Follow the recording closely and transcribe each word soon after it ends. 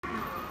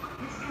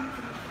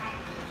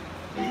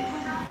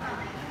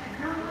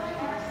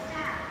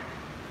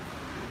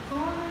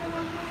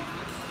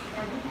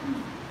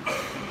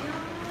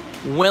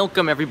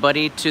Welcome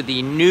everybody to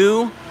the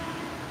new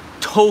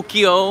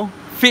Tokyo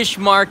fish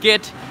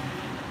market.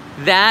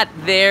 That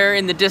there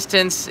in the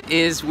distance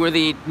is where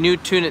the new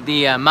tuna,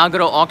 the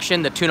maguro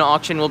auction, the tuna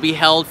auction will be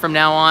held from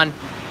now on.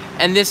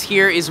 And this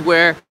here is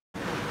where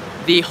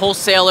the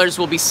wholesalers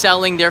will be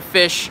selling their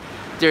fish.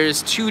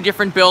 There's two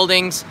different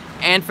buildings.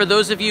 And for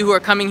those of you who are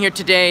coming here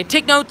today,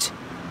 take note,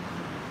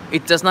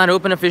 it does not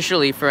open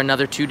officially for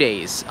another 2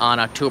 days on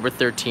October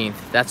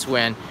 13th. That's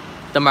when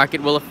the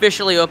market will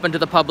officially open to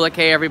the public.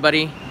 Hey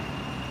everybody.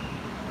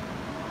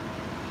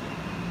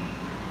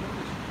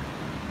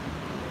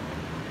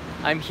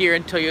 I'm here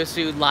in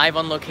Toyosu, live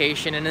on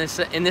location, and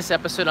in this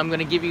episode I'm going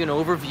to give you an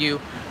overview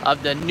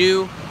of the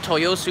new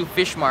Toyosu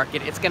fish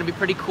market. It's going to be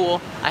pretty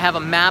cool. I have a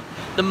map.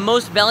 The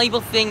most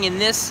valuable thing in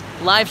this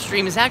live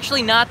stream is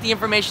actually not the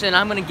information that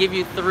I'm going to give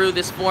you through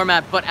this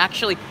format, but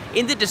actually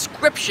in the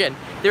description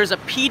there's a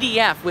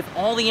PDF with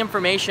all the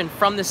information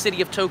from the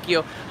city of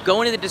Tokyo.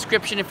 Go into the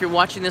description if you're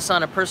watching this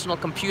on a personal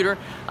computer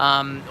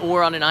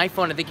or on an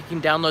iPhone. I think you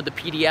can download the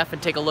PDF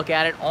and take a look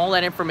at it. All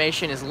that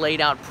information is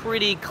laid out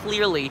pretty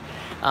clearly.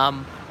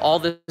 All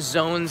the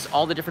zones,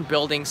 all the different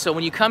buildings. So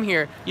when you come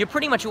here, you're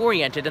pretty much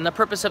oriented. And the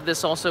purpose of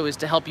this also is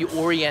to help you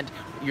orient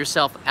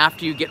yourself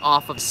after you get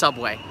off of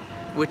subway,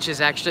 which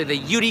is actually the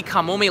Yuri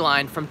Kamome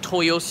line from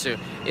Toyosu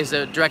is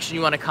the direction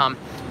you want to come.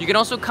 You can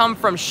also come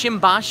from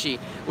Shimbashi,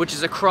 which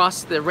is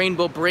across the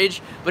Rainbow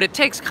Bridge, but it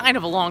takes kind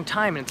of a long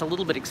time and it's a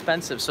little bit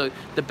expensive. So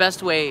the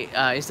best way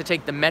is to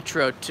take the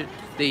metro to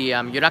the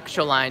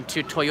Yurakucho line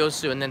to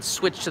Toyosu and then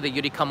switch to the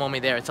Yuri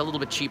Kamome there. It's a little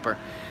bit cheaper.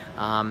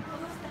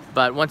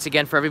 But once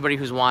again, for everybody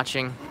who's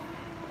watching,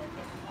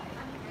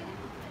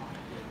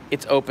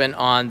 it's open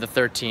on the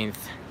 13th.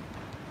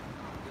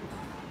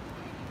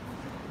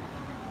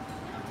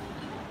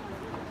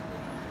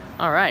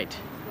 All right,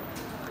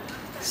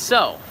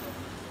 so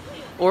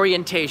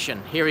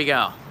orientation, here we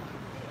go.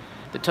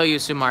 The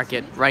Toyosu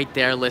market right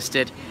there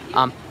listed.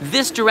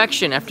 This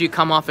direction after you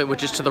come off it,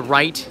 which is to the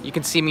right, you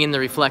can see me in the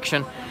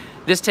reflection.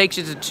 This takes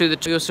you to the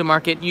Toyosu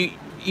market.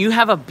 You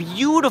have a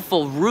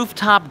beautiful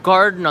rooftop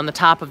garden on the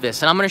top of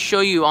this, and I'm going to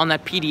show you on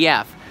that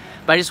PDF,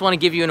 but I just want to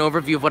give you an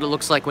overview of what it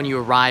looks like when you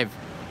arrive.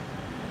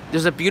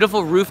 There's a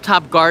beautiful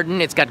rooftop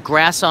garden. It's got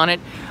grass on it.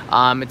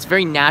 It's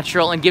very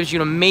natural and gives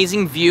you an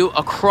amazing view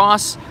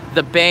across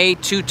the bay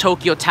to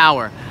Tokyo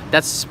Tower.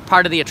 That's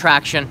part of the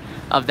attraction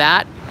of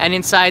that. And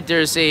inside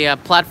there's a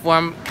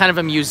platform, kind of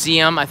a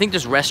museum. I think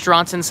there's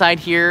restaurants inside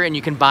here, and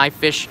you can buy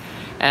fish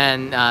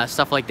and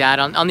stuff like that.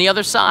 On the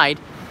other side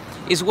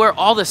is where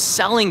all the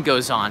selling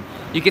goes on.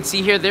 You can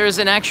see here there is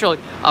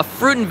a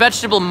fruit and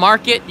vegetable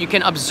market. You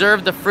can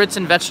observe the fruits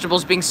and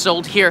vegetables being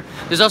sold here.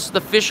 There's also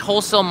the fish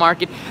wholesale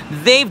market.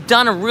 They've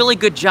done a really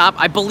good job,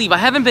 I believe, I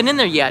haven't been in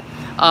there yet,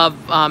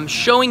 of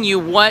showing you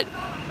what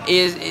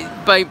is,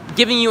 by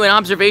giving you an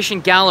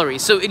observation gallery.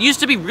 So it used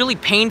to be really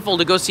painful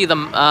to go see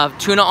the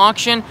tuna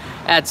auction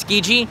at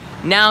Tsukiji.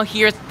 Now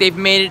here they've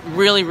made it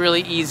really,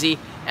 really easy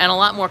and a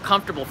lot more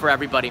comfortable for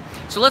everybody.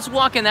 So let's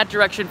walk in that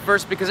direction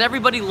first because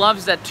everybody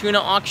loves that tuna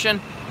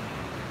auction.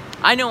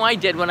 I know I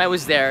did when I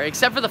was there,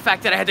 except for the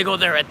fact that I had to go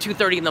there at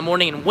 2:30 in the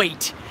morning and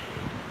wait.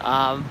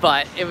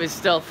 But it was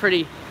still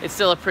it's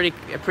still a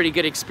pretty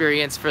good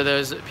experience for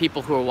those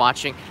people who are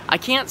watching. I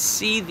can't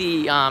see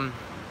the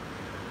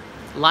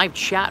live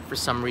chat for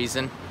some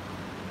reason.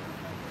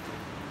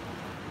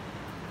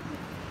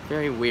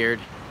 Very weird.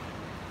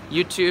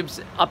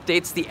 YouTube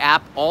updates the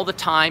app all the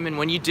time, and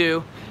when you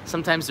do,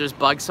 sometimes there's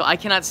bugs, so I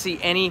cannot see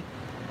any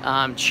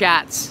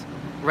chats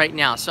right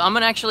now. So I'm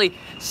gonna actually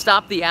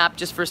stop the app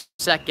just for a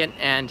second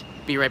and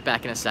be right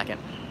back in a second.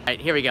 All right,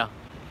 here we go.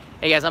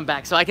 Hey guys, I'm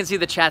back. So I can see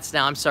the chats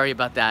now. I'm sorry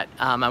about that.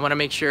 I wanna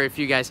make sure if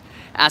you guys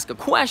ask a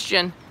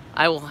question,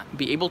 I will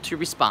be able to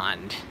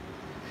respond.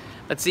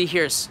 Let's see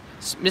here.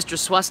 Mr.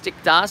 Swastik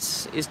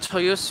Das is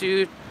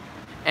Toyosu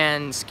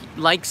and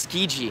like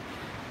Tsukiji.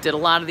 Did a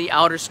lot of the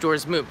outer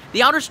stores move?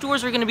 The outer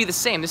stores are going to be the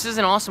same. This is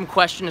an awesome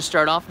question to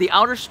start off. The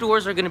outer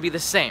stores are going to be the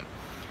same.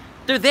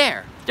 They're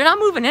there. They're not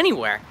moving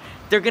anywhere.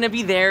 They're going to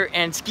be there,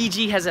 and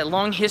Tsukiji has a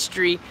long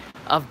history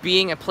of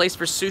being a place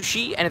for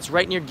sushi, and it's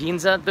right near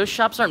Ginza. Those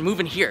shops aren't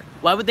moving here.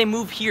 Why would they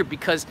move here?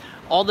 Because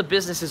all the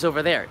business is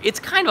over there.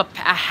 It's kind of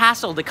a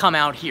hassle to come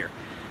out here,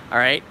 all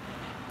right?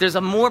 There's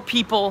more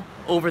people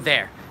over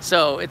there.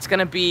 So it's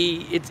going to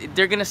be,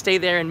 they're going to stay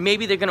there, and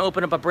maybe they're going to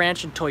open up a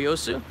branch in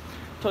Toyosu.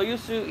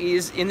 Toyosu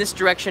is in this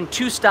direction,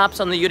 2 stops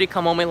on the Yuri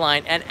Kamome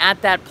line, and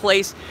at that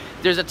place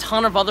there's a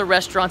ton of other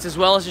restaurants as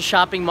well as a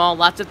shopping mall,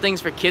 lots of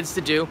things for kids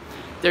to do.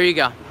 There you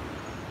go.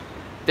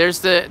 There's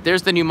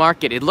the new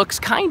market. It looks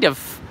kind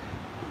of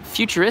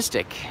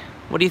futuristic.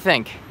 What do you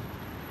think?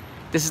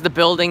 This is the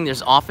building.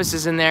 There's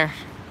offices in there.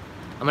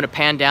 I'm going to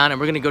pan down and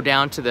we're going to go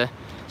down to the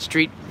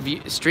street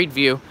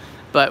view.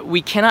 But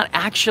we cannot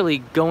actually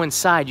go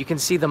inside. You can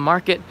see the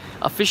market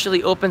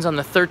officially opens on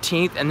the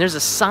 13th, and there's a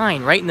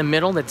sign right in the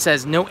middle that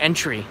says no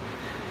entry.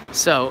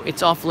 So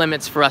it's off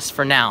limits for us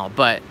for now,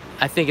 but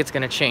I think it's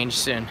gonna change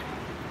soon.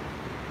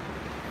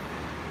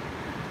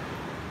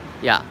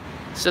 Yeah.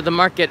 So the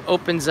market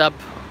opens up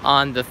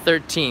on the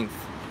 13th.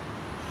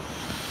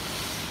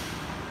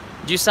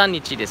 13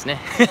日ですね。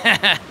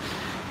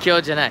今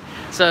日じゃない.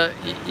 So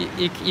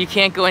you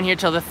can't go in here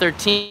till the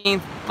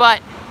 13th,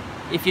 but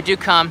if you do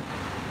come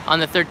on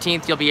the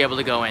 13th, you'll be able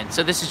to go in.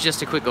 So this is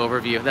just a quick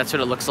overview. That's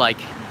what it looks like.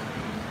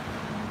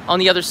 On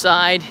the other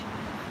side,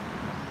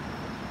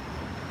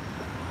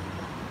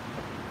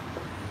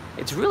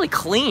 it's really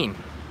clean.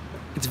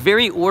 It's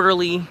very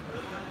orderly.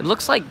 It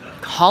looks like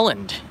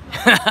Holland.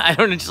 I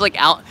don't know, just like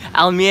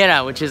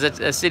Almere, which is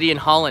a city in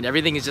Holland.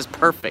 Everything is just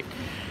perfect.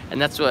 And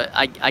that's what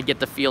I get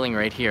the feeling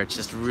right here. It's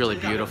just really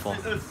beautiful.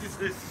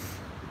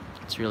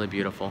 It's really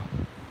beautiful.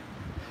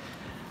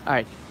 All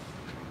right,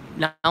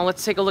 now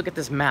let's take a look at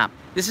this map.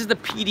 This is the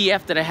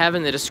PDF that I have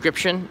in the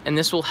description, and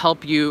this will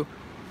help you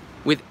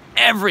with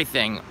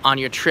everything on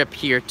your trip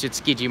here to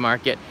Tsukiji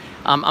Market.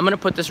 I'm gonna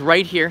put this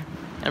right here,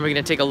 and we're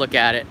gonna take a look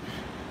at it.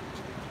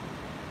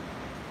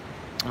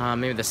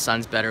 Maybe the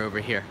sun's better over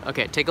here.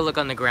 Okay, take a look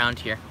on the ground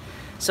here.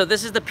 So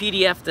this is the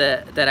PDF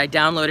that I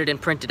downloaded and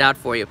printed out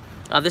for you.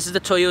 This is the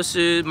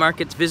Toyosu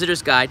Market's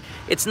Visitor's Guide.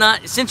 It's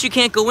not, since you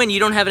can't go in, you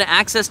don't have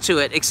access to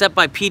it except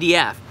by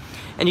PDF.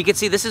 And you can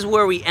see this is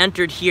where we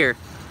entered here.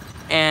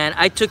 And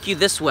I took you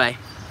this way.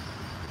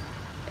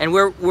 And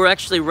we're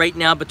actually right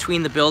now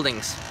between the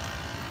buildings.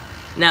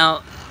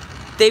 Now,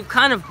 they've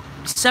kind of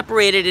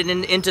separated it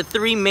into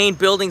three main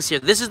buildings here.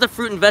 This is the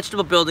fruit and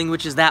vegetable building,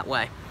 which is that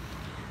way.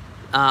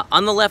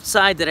 On the left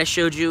side that I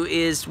showed you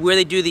is where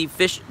they do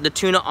the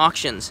tuna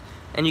auctions.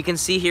 And you can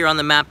see here on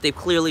the map, they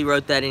clearly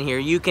wrote that in here.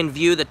 You can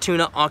view the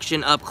tuna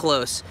auction up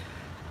close.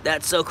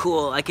 That's so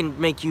cool. I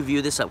can make you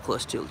view this up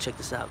close too. Check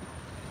this out.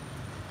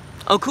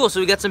 Oh, cool.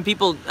 So we got some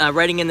people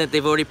writing in that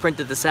they've already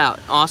printed this out.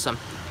 Awesome.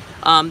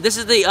 This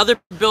is the other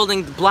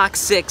building, Block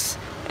 6,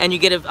 and you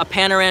get a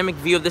panoramic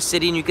view of the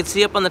city. And you can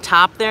see up on the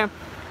top there,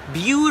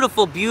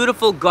 beautiful,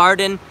 beautiful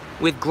garden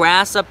with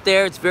grass up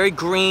there. It's very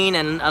green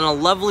and a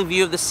lovely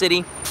view of the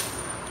city.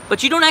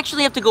 But you don't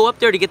actually have to go up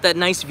there to get that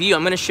nice view.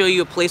 I'm going to show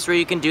you a place where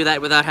you can do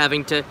that without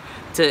having to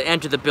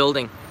enter the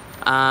building.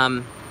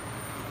 And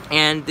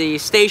the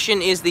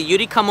station is the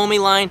Yuri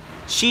Kamomi line,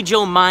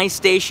 Shijo Mai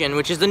Station,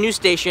 which is the new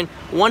station.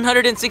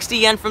 160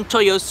 yen from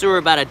Toyosu, or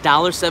about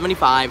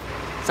 $1.75.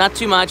 It's not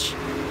too much.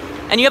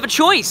 And you have a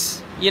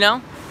choice, you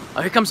know?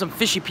 Oh, here comes some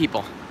fishy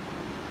people.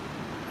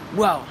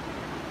 Whoa.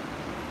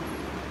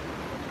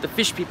 The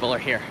fish people are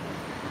here.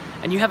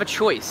 And you have a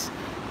choice.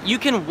 You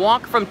can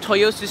walk from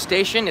Toyosu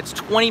Station, it's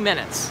 20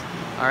 minutes,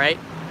 all right?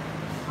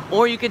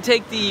 Or you can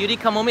take the Yuri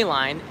Kamomi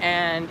line,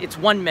 and it's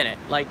 1 minute.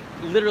 Like,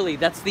 literally,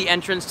 that's the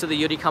entrance to the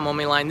Yuri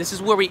Kamomi line. This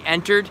is where we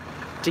entered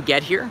to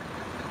get here,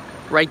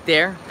 right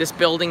there, this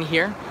building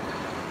here.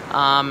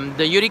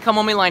 The Yuri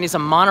Kamomi line is a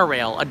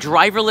monorail, a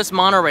driverless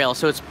monorail,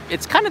 so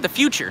it's kind of the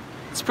future.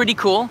 It's pretty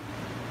cool.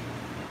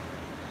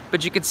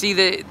 But you can see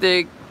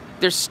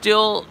they're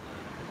still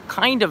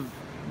kind of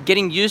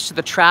getting used to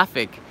the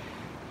traffic,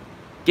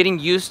 getting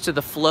used to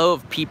the flow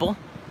of people.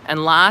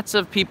 And lots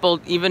of people,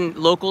 even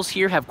locals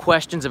here, have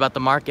questions about the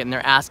market, and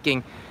they're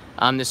asking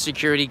the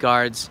security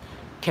guards,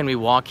 can we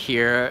walk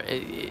here?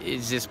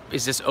 Is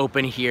this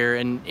open here?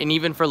 And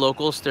even for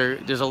locals,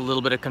 there's a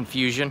little bit of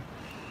confusion.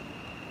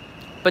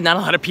 But not a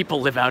lot of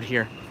people live out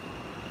here.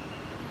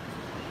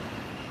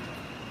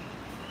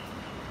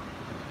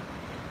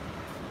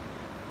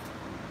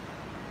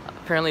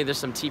 Apparently there's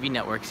some TV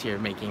networks here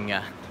making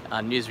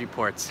news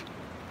reports.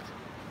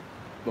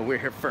 But we're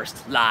here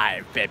first,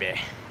 live, baby.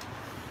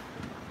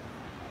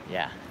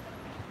 Yeah.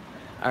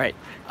 All right,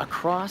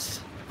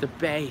 across the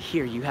bay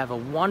here, you have a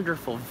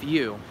wonderful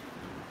view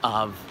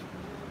of,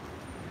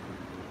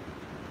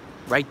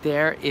 right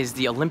there is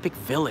the Olympic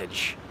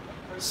Village.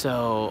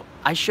 So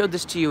I showed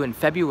this to you in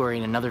February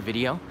in another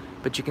video,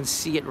 but you can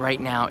see it right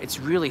now. It's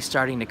really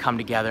starting to come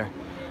together,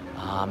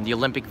 the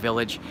Olympic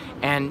Village.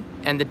 And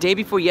the day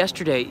before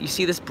yesterday, you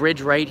see this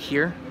bridge right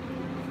here?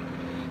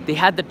 They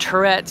had the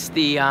turrets,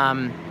 the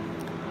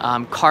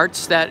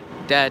carts that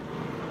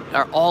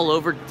are all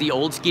over the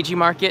old Tsukiji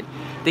Market.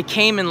 They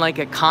came in like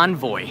a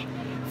convoy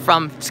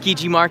from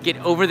Tsukiji Market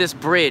over this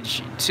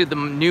bridge to the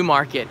new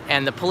market,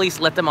 and the police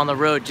let them on the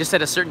road just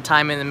at a certain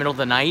time in the middle of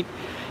the night.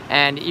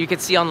 And you can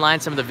see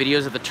online some of the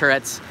videos of the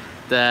turrets,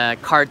 the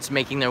carts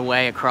making their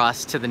way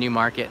across to the new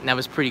market, and that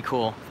was pretty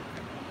cool.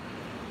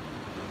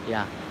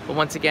 Yeah, but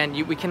once again,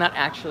 we cannot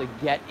actually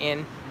get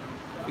in.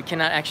 We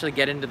cannot actually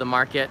get into the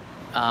market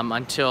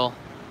until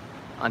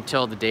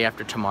the day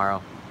after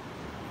tomorrow.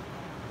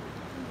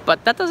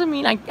 But that doesn't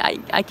mean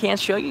I can't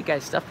show you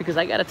guys stuff, because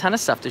I got a ton of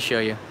stuff to show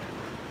you.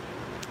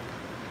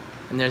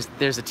 And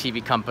there's a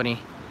TV company.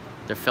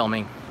 They're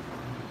filming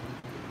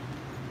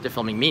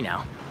me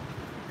now.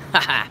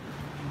 Haha.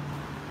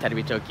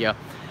 Terebi Tokyo. All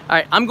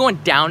right, I'm going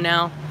down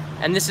now,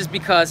 and this is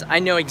because I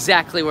know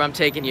exactly where I'm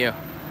taking you.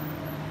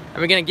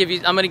 And I'm gonna give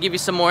you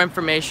some more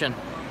information.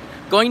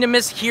 Going to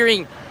miss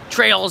hearing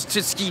trails to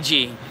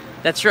Tsukiji.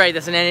 That's right,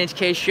 that's an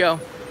NHK show.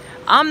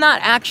 I'm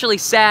not actually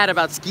sad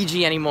about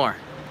Tsukiji anymore.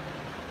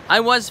 I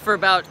was for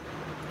about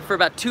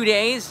 2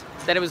 days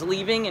that I was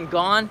leaving and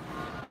gone,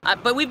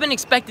 But we've been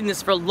expecting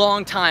this for a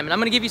long time, and I'm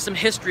gonna give you some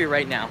history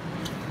right now.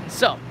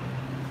 So,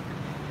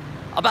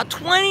 about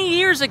 20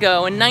 years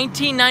ago, in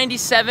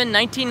 1997,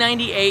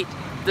 1998,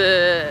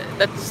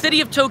 the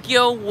city of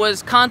Tokyo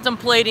was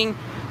contemplating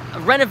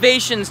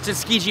renovations to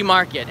Tsukiji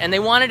Market, and they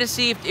wanted to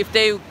see if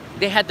they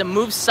had to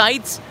move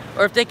sites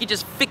or if they could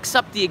just fix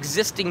up the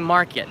existing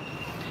market.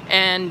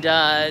 And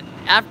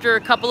after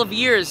a couple of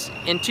years,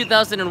 in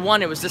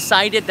 2001, it was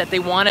decided that they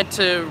wanted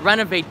to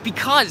renovate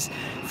because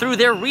through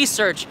their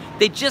research,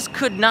 they just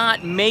could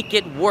not make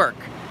it work.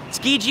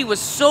 Tsukiji was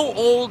so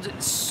old,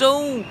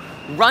 so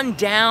run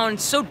down,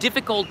 so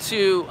difficult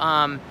to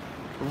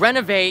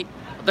renovate.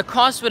 The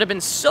cost would have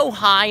been so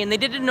high, and they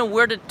didn't know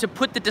where to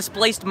put the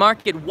displaced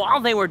market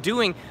while they were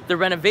doing the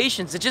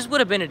renovations. It just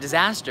would have been a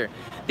disaster.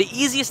 The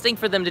easiest thing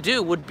for them to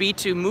do would be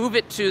to move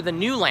it to the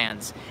new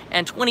lands.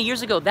 And 20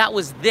 years ago, that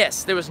was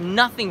this. There was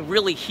nothing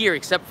really here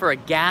except for a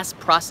gas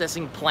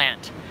processing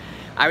plant.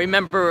 I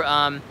remember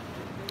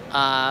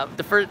not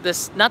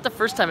the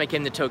first time I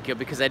came to Tokyo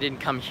because I didn't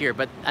come here,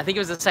 but I think it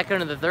was the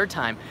second or the third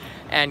time,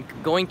 and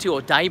going to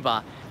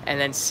Odaiba and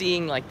then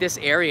seeing like this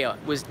area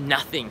was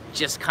nothing,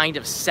 just kind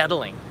of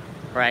settling,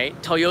 right?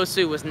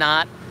 Toyosu was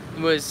not,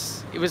 it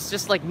was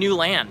just like new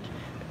land.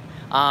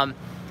 And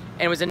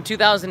it was in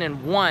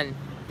 2001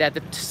 that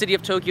the city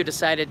of Tokyo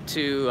decided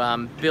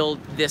to build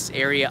this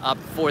area up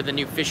for the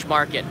new fish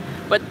market.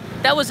 But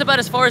that was about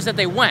as far as that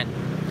they went.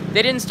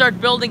 They didn't start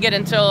building it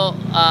until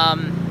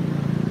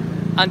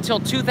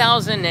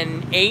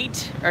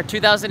 2008 or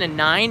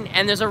 2009,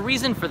 and there's a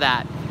reason for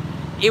that.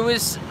 It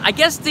was, I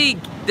guess the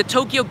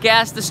Tokyo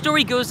Gas, the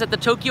story goes that the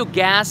Tokyo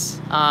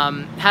Gas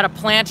had a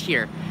plant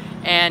here,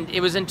 and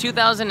it was in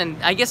 2000, and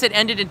I guess it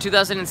ended in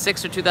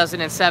 2006 or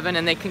 2007,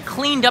 and they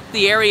cleaned up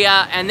the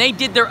area, and they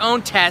did their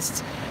own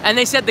tests, and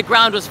they said the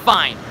ground was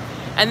fine.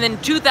 And then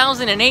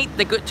 2008,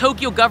 the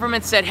Tokyo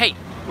government said, hey,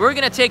 we're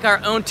gonna take our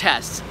own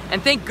tests.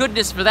 And thank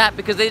goodness for that,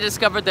 because they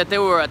discovered that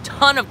there were a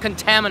ton of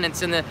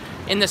contaminants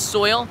in the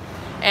soil.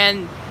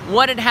 And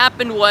what had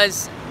happened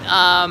was,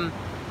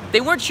 they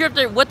weren't sure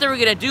what they were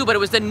gonna do, but it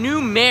was the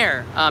new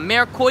mayor,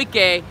 Mayor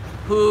Koike,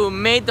 who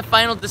made the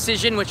final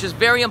decision, which was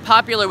very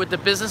unpopular with the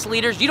business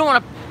leaders. You don't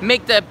wanna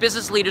make the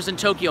business leaders in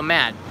Tokyo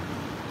mad.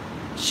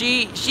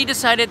 She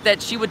decided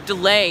that she would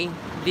delay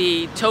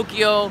the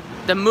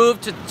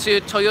move to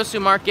Toyosu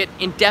Market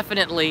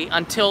indefinitely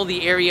until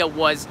the area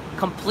was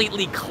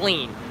completely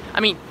clean.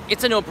 I mean,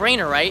 it's a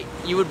no-brainer, right?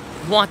 You would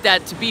want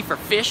that to be for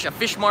fish, a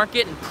fish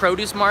market and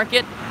produce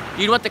market.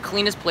 You'd want the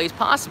cleanest place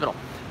possible.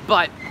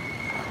 But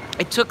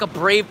it took a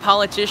brave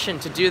politician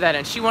to do that,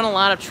 and she won a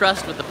lot of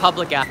trust with the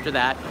public after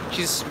that.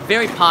 She's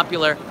very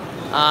popular.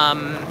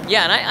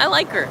 Yeah, and I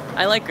like her.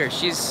 I like her.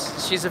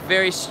 She's a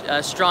very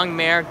strong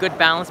mayor, good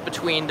balance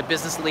between the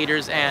business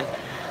leaders and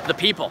the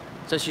people.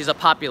 So she's a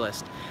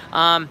populist.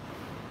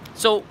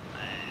 So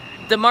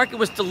the market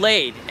was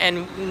delayed,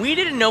 and we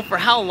didn't know for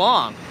how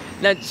long.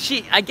 Now,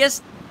 I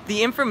guess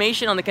the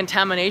information on the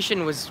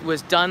contamination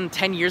was done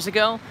 10 years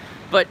ago,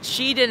 but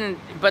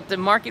the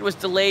market was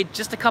delayed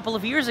just a couple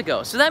of years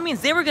ago. So that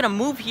means they were gonna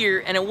move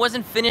here, and it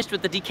wasn't finished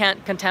with the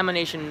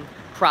decontamination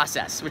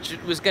process, which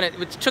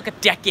took a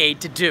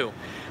decade to do,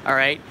 all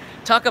right?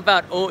 Talk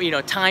about,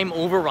 time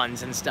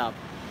overruns and stuff.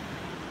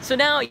 So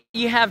now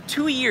you have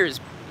 2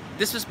 years.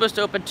 This was supposed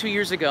to open 2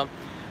 years ago.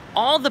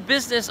 All the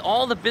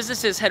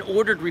businesses had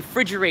ordered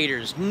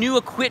refrigerators, new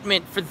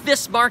equipment for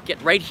this market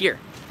right here,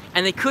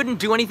 and they couldn't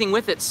do anything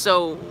with it.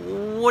 So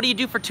what do you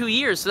do for 2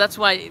 years? So that's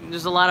why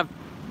there's a lot of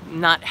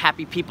not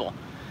happy people.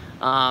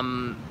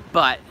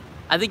 But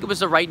I think it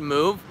was the right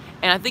move,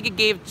 and I think it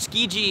gave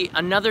Tsukiji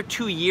another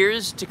 2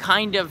 years to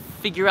kind of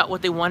figure out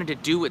what they wanted to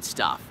do with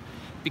stuff,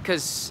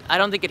 because I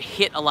don't think it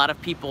hit a lot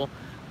of people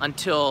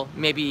until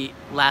maybe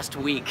last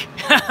week.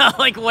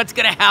 Like, what's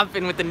gonna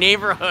happen with the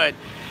neighborhood?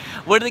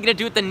 What are they gonna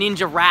do with the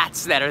ninja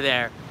rats that are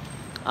there?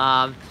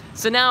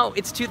 So now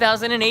it's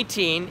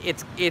 2018.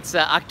 It's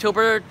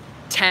October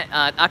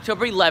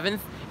 11th.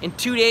 In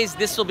 2 days,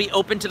 this will be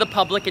open to the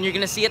public, and you're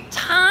gonna see a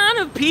ton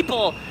of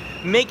people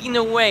making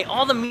their way.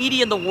 All the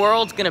media in the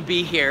world's gonna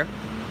be here,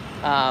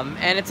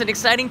 and it's an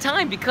exciting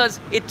time because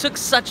it took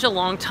such a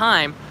long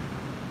time.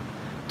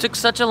 For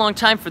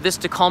this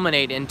to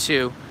culminate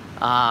into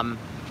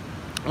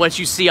what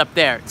you see up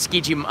there,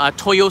 Tsukiji,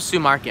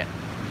 Toyosu Market.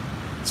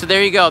 So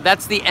there you go.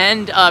 That's the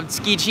end of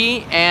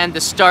Tsukiji and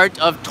the start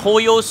of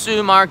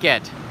Toyosu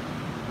Market.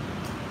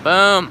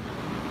 Boom.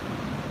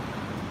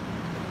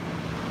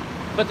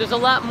 But there's a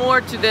lot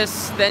more to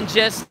this than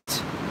just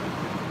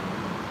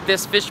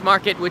this fish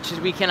market, which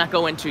we cannot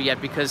go into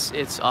yet because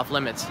it's off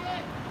limits.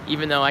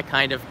 Even though I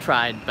kind of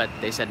tried, but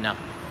they said no.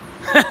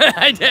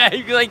 I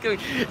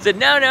said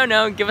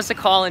no, give us a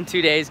call in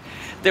 2 days.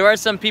 There are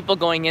some people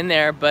going in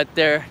there, but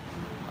they're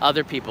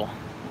other people.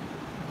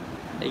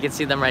 You can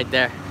see them right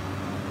there.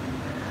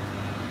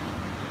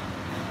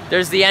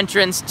 There's the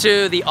entrance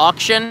to the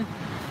auction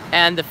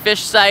and the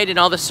fish site and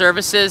all the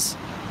services.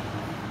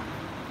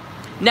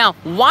 Now,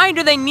 why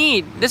do they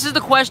need, this is the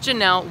question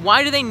now,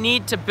 why do they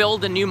need to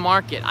build a new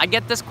market? I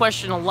get this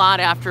question a lot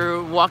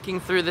after walking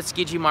through the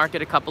Tsukiji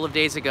market a couple of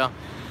days ago.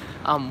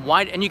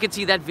 Why, and you can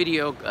see that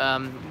video,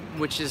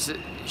 which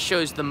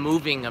shows the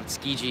moving of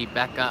Tsukiji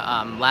back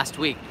last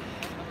week.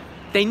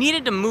 They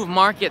needed to move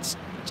markets.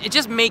 It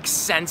just makes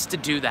sense to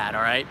do that,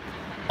 all right?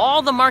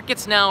 All the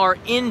markets now are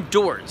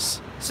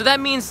indoors. So that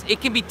means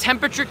it can be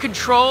temperature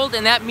controlled,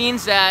 and that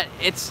means that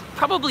it's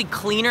probably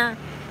cleaner.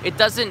 It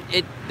doesn't,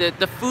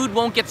 the food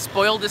won't get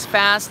spoiled as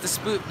fast. The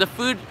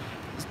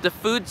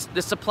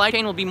supply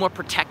chain will be more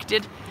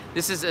protected.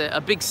 This is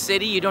a big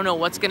city. You don't know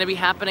what's going to be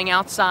happening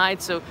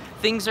outside, so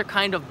things are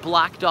kind of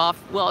blocked off.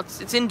 Well,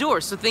 it's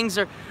indoors, so things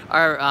are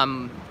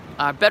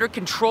better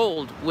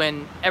controlled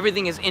when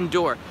everything is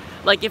indoor.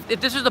 Like if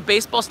this was a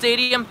baseball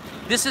stadium,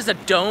 this is a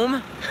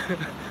dome,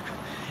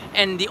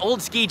 and the old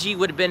Tsukiji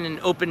would have been an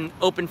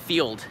open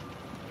field.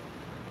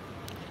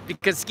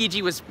 Because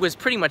Tsukiji was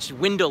pretty much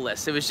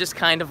windowless. It was just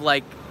kind of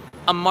like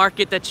a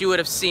market that you would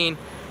have seen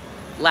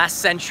last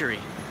century.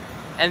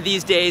 And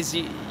these days,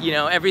 you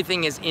know,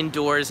 everything is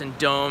indoors and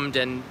domed,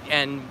 and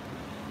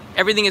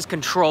everything is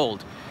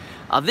controlled.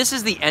 This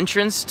is the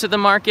entrance to the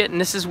market,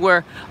 and this is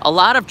where a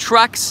lot of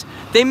trucks,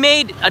 they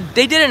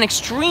did an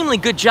extremely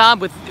good job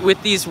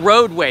with these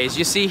roadways.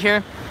 You see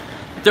here,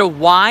 they're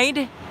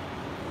wide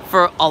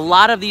for a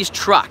lot of these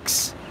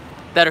trucks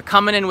that are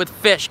coming in with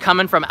fish,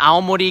 coming from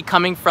Aomori,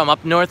 coming from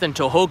up north in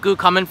Tohoku,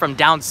 coming from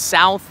down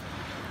south.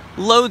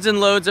 Loads and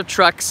loads of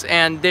trucks,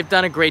 and they've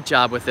done a great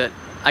job with it.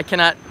 I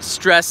cannot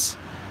stress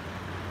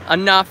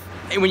enough,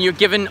 when you're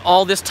given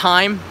all this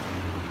time,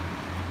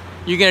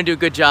 you're gonna do a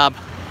good job.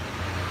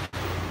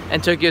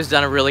 And Tokyo's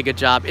done a really good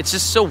job. It's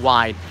just so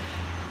wide.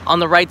 On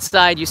the right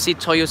side, you see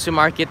Toyosu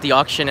Market, the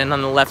auction, and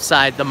on the left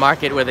side, the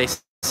market where they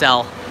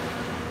sell.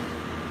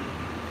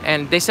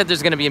 And they said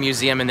there's gonna be a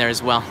museum in there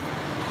as well.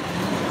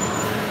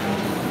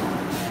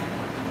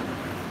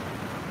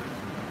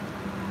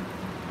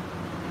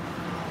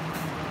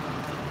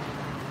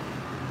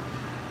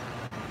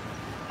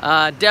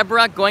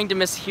 Deborah, going to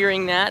miss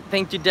hearing that.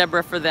 Thank you,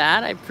 Deborah, for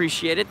that. I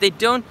appreciate it. They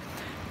don't,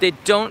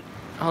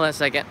 hold on a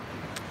second.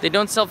 They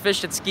don't sell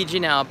fish at Tsukiji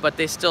now, but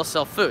they still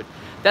sell food.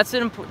 That's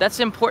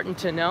important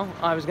to know.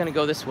 Oh, I was gonna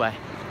go this way.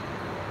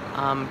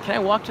 Can I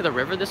walk to the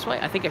river this way?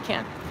 I think I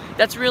can.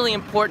 That's really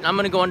important. I'm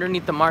gonna go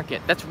underneath the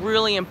market. That's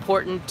really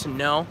important to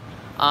know.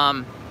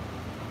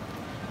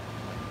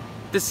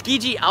 The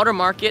Tsukiji outer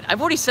market,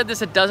 I've already said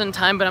this a dozen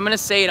times, but I'm gonna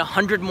say it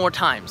 100 more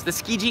times. The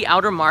Tsukiji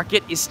outer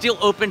market is still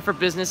open for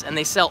business, and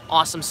they sell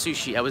awesome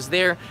sushi. I was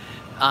there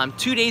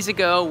 2 days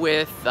ago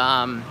with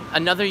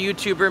another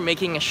YouTuber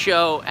making a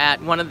show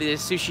at one of the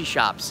sushi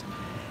shops.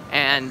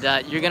 And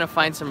you're gonna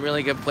find some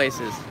really good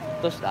places.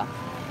 Dosta?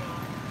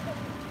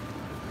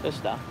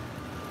 Dosta?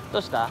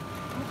 Dosta?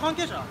 関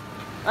係者？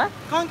え？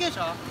関係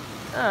者？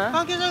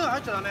関係者が入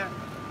っちゃダメ。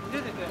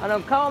出てけ。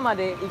川ま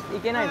で行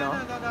けないの？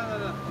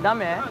ダ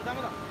メ？ダ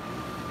メだ。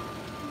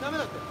ダメ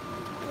だって。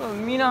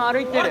みんな歩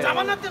いてる。邪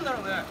魔になってんだ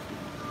ろうね。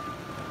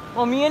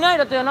もう見えない。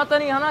だってあなた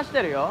に話し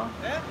てるよ。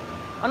え？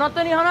あな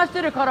たに話し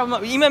てるから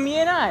今見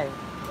えない。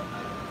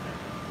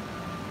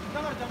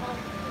だから邪魔だ。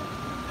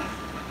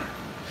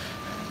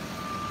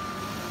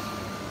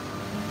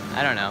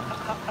I don't know.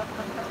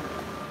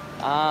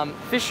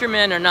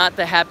 Fishermen are not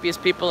the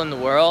happiest people in the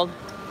world.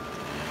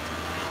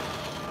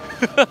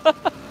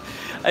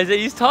 I said,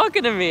 he's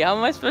talking to me. How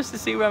am I supposed to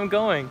see where I'm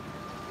going?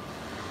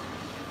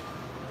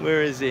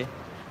 Where is he?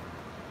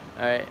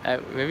 Alright,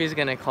 maybe he's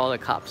gonna call the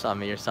cops on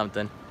me or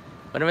something.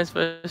 What am I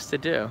supposed to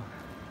do?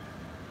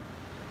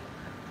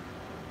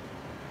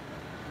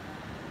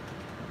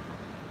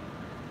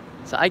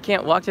 So I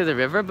can't walk to the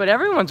river, but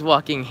everyone's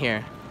walking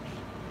here.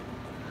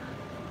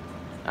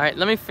 Alright,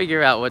 let me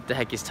figure out what the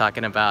heck he's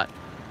talking about.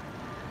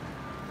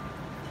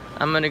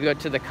 I'm gonna go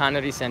to the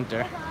Kanari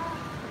Center.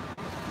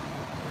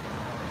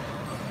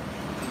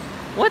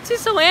 What's he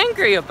so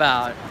angry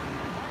about?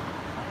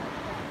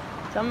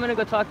 So I'm gonna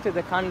go talk to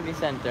the Kanari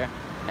Center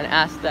and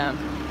ask them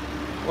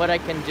what I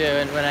can do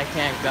and when I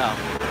can't go.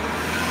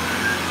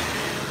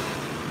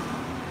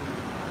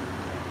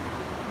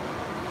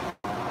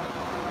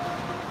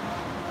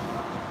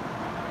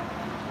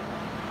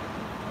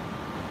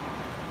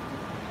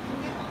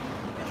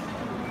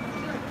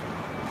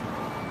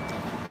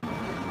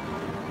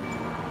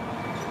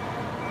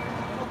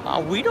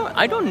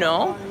 I don't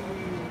know.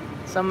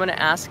 So I'm gonna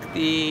ask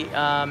the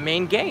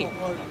main gate.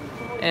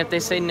 And if they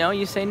say no,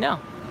 you say no.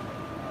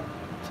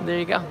 So there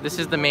you go. This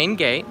is the main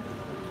gate.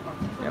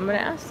 And I'm gonna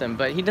ask them,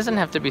 but he doesn't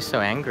have to be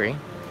so angry.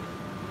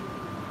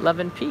 Love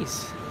and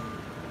peace.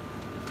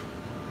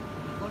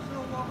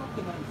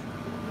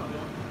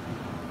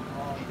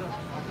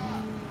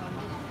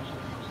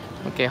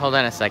 Okay, hold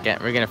on a second.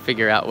 We're gonna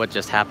figure out what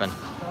just happened.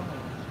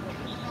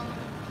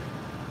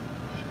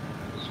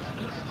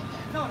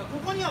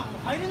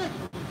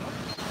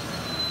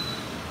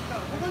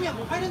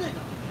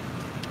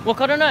 わ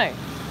からない。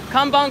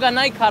看板が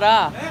ないか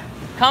ら。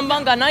看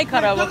板がないか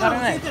らわから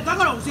ない。だ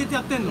から教えて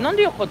やってんの。なん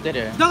で怒って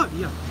る？だから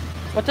いや。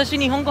私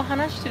日本語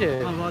話して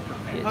る。分かった。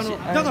え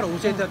だから教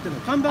えてやってる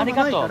の。看板が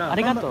ないから。あ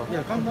りがとう。い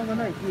や看板が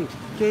ないし、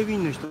警備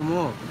員の人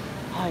も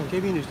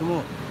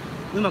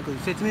うまく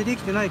説明で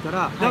きてないか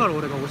ら、だから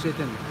俺が教え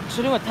てんの。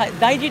それは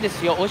大事で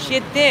すよ。教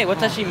えて、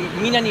私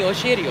みんなに教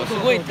えるよ。す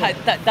ごい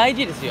大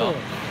事ですよ。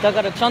だ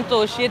からちゃん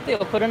と教えて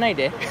怒らない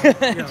で。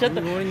ちょっ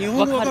と俺日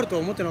本語わかると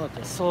は思ってなかった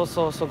よ。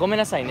そうごめん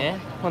なさいね。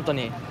本当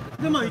に。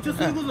でまあ一応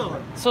そういうことだか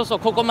ら。そう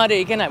ここまで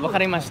行けない。わか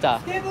りました。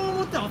スケボーを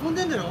持って遊ん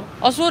でんだよ。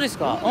あ、そうです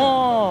か。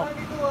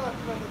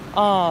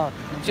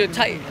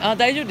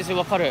大丈夫ですよ。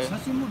わかる。写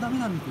真もダメ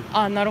なんですよ。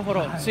あ、なるほ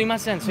ど。すいま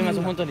せん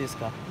本当です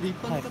か。一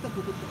般の方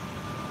ここ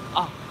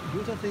業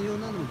者専用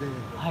なので、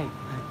はい、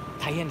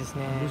大変です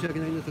ね。申し訳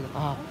ないんですが。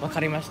あ、わか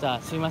りました。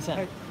すいません。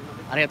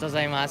ありがとうご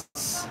ざいま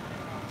す。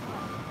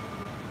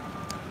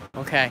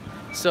Okay,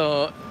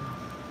 so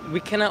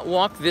we cannot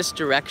walk this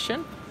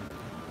direction,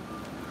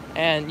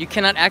 and you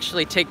cannot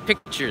actually take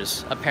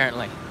pictures,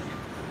 apparently.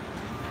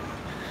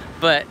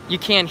 But you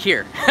can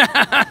here.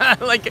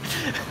 Like,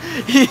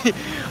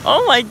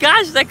 oh my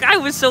gosh, that guy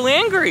was so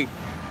angry.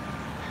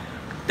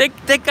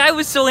 That guy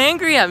was so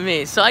angry at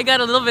me. So I got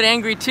a little bit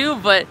angry too,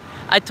 but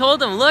I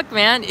told him, look,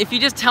 man, if you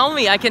just tell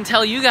me, I can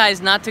tell you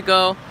guys not to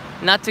go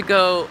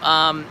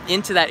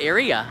into that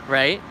area,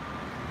 right?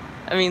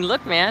 I mean,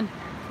 look, man.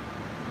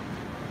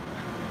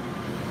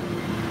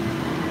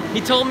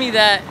 He told me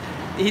that,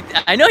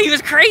 I know he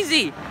was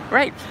crazy,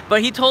 right?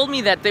 But he told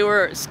me that there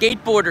were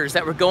skateboarders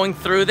that were going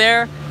through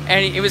there,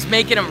 and it was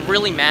making him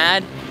really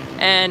mad.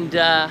 And,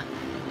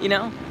 you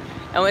know,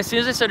 and as soon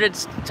as I started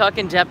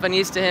talking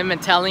Japanese to him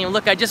and telling him,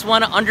 look, I just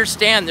want to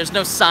understand, there's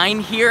no sign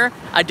here.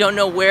 I don't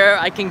know where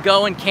I can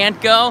go and can't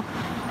go.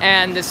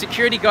 And the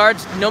security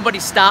guards, nobody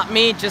stopped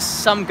me, just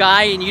some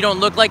guy, and you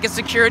don't look like a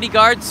security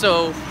guard,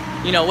 so,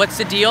 you know, what's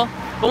the deal?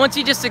 But once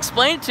he just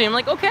explained it to him,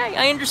 like, okay,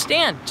 I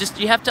understand. Just,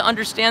 you have to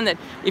understand that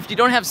if you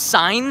don't have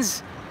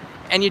signs,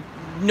 and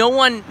no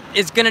one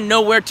is gonna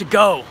know where to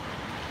go,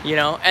 you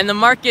know? And the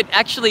market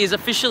actually is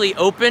officially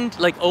opened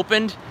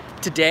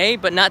today,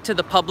 but not to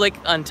the public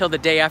until the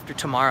day after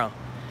tomorrow.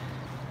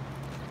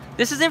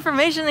 This is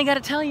information they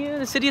gotta tell you,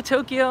 the city of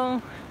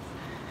Tokyo,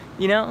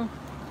 you know?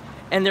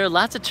 And there are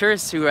lots of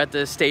tourists who are at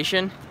the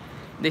station.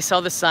 They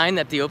saw the sign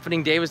that the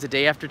opening day was the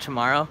day after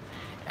tomorrow,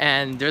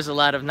 and there's a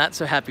lot of not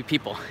so happy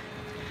people.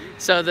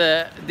 So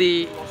the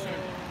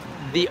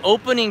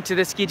opening to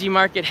the Tsukiji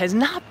market has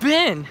not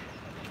been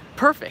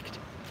perfect.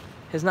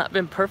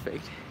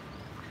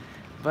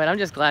 But I'm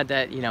just glad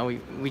that, you know,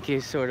 we can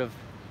sort of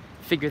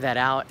figure that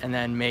out and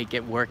then make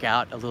it work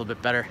out a little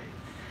bit better.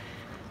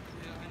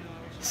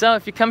 So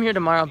if you come here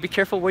tomorrow, be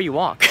careful where you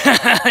walk.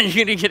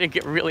 You're gonna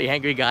get a really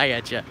angry guy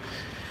at you.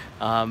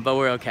 But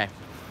we're okay.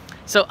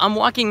 So I'm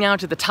walking now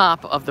to the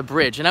top of the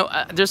bridge, and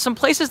there's some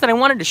places that I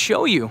wanted to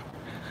show you.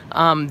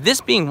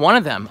 This being one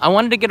of them. I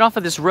wanted to get off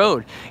of this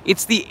road.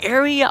 It's the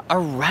area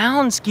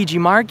around Tsukiji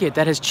Market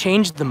that has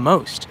changed the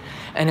most,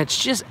 and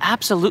it's just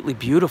absolutely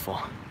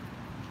beautiful.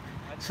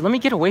 So let me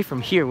get away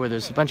from here where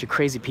there's a bunch of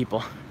crazy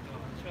people.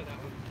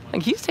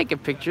 Like, he's taking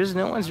pictures,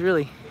 no one's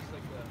really...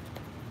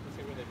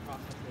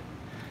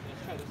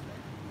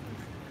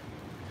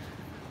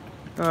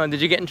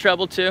 did you get in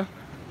trouble too?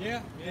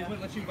 Yeah, they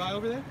wouldn't let you buy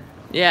over there?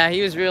 Yeah,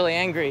 he was really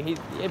angry.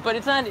 But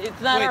it's not Wait,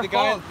 our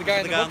fault. The guy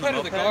in the moped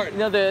or the guard?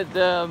 No,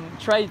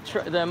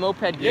 the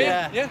moped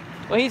guy. Yeah.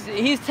 Well,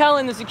 he's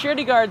telling the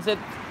security guards that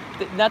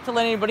not to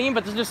let anybody in,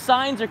 but there's just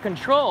signs or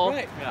control.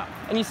 Right. Yeah.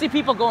 And you see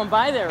people going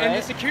by there, right? And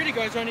the security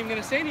guards aren't even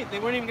going to say anything. They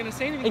weren't even going to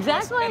say anything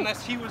exactly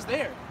unless he was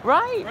there.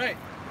 Right. Right.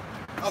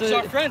 So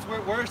our friends,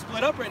 we're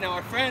split up right now.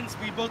 Our friends,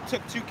 we both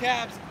took 2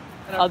 cabs.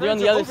 And they're on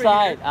the other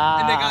side.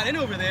 And they got in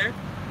over there,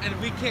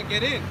 and we can't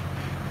get in.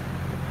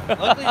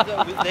 Luckily,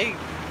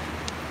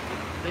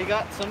 they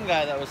got some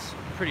guy that was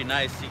pretty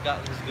nice. He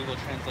got his Google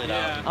Translate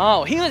out.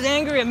 Oh, he was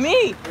angry at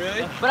me.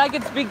 Really? But I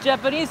could speak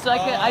Japanese, so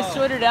I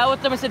sorted it out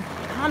with them. I said,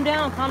 calm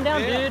down,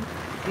 dude.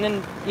 And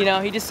then, you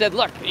know, he just said,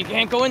 look, you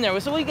can't go in there. We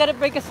said, well, you got to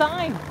break a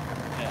sign.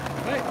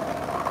 Yeah.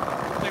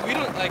 Right. Like, we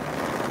don't, like,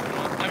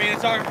 I mean,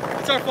 it's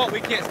our fault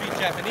we can't speak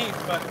Japanese,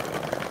 but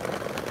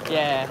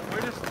yeah,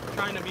 we're just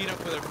trying to meet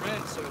up with our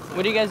friends. So it's like,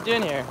 what are you guys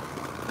doing here?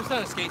 Just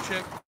on a skate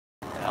trip.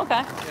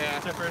 Okay. Yeah,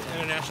 it's our first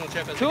international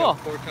trip as cool. a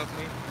Ford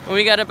company. Well,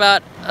 we got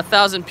about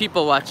 1,000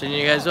 people watching.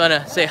 You guys want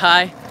to say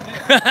hi?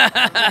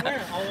 Yeah.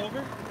 Where? All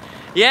over?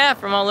 Yeah,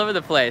 from all over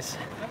the place.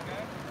 Okay.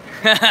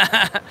 You guys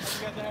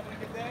are having a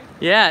good day?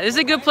 Yeah, this is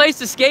a good place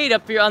to skate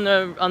up here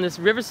on this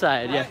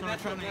riverside. Yeah.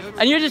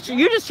 And you're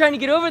just trying to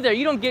get over there.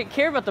 You don't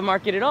care about the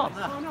market at all. No,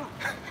 we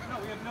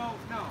have no.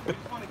 We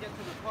just want to get to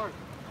the park.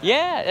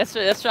 Yeah, that's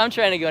where I'm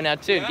trying to go now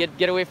too. Yeah?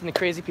 Get away from the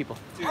crazy people.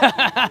 Dude,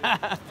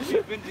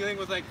 we've been dealing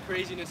with like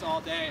craziness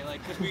all day.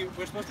 Like, cause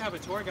we're supposed to have a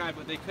tour guide,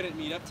 but they couldn't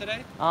meet up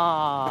today.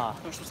 Ah.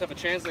 We're supposed to have a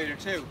translator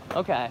too.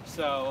 Okay.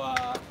 So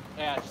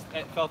yeah,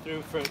 it fell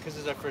through because this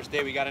is our first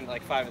day. We got in at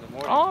like 5 in the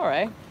morning. All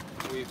right.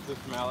 We flew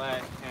from LA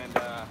and.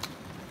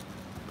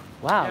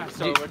 Wow. Yeah,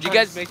 so do you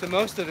guys make the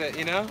most of it,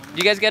 you know? Do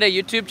you guys got a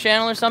YouTube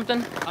channel or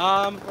something?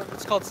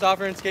 It's called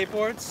Sovereign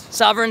Skateboards.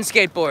 Sovereign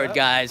Skateboard,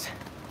 guys.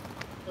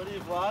 What are you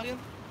vlogging?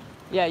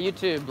 Yeah,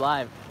 YouTube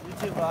live.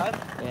 YouTube live?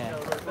 Yeah.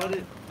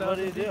 What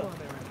do you do?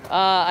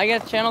 I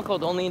got a channel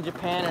called Only in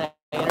Japan, and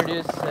I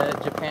introduce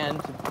Japan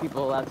to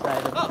people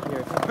outside of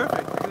here.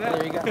 Perfect. Look at that.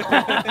 There you go.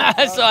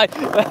 So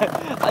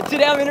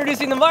today I'm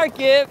introducing the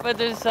market, but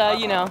there's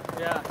you know,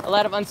 a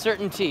lot of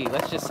uncertainty.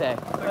 Let's just say.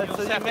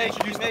 So you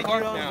make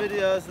your own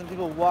videos and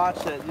people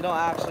watch it. You don't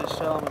actually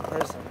show them in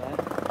person, right?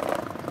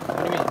 What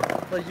do you mean?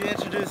 Like you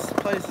introduce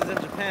places in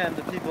Japan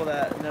to people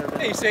that never been.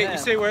 Hey, to Japan. you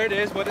say where it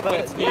is, what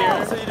it's near.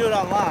 Yeah, so you do it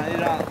online.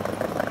 You're not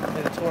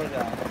like a tour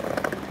guide.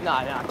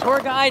 No, tour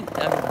guide.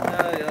 No,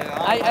 you're like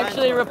I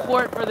actually tour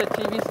report for the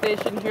TV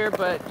station here,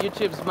 but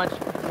YouTube's much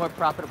more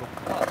profitable.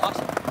 Oh,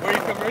 awesome. Where are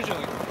you from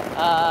originally?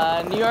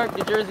 New York,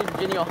 New Jersey,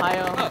 Virginia,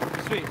 Ohio. Oh,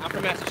 sweet. I'm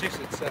from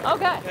Massachusetts. So.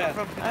 Okay. Yeah.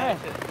 From All right.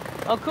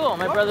 Oh, cool.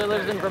 My brother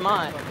lives in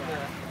Vermont.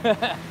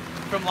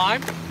 From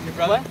Lyme? Your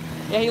brother? What?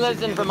 Yeah, he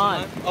lives in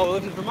Vermont. Oh, he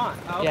lives in Vermont.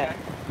 Oh, okay. Yeah.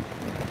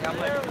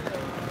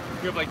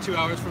 You're like 2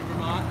 hours from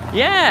Vermont?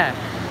 Yeah.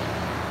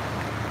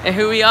 And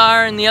here we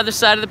are on the other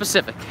side of the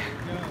Pacific.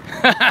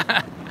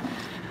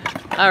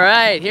 All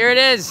right, here it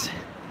is.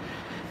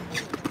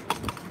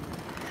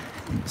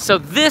 So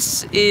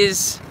this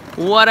is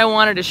what I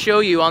wanted to show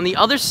you on the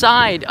other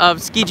side of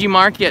Tsukiji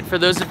Market, for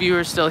those of you who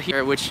are still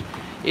here, which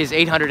is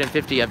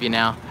 850 of you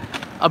now.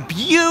 A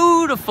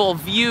beautiful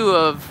view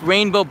of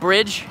Rainbow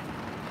Bridge.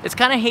 It's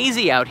kind of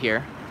hazy out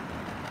here.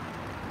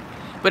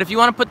 But if you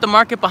want to put the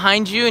market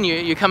behind you and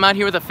you come out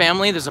here with a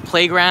family, there's a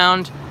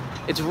playground.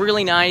 It's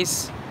really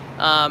nice.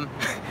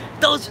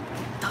 Those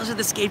are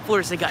the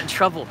skateboarders that got in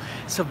trouble.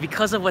 So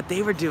because of what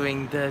they were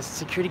doing, the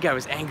security guard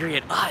was angry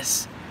at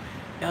us.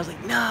 And I was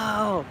like,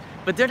 no.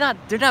 But they're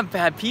not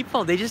bad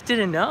people. They just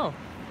didn't know.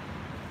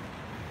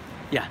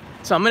 Yeah.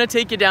 So I'm gonna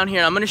take you down here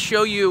and I'm gonna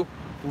show you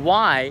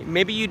why.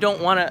 Maybe you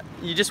don't wanna,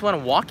 you just wanna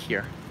walk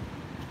here.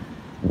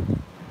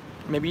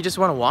 Maybe you just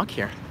wanna walk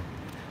here.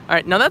 All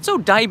right, now that's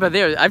Odaiba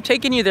there. I've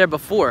taken you there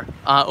before,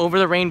 over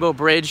the Rainbow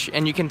Bridge,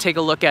 and you can take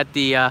a look at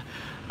the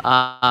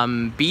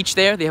beach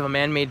there. They have a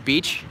man-made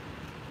beach.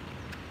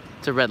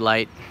 It's a red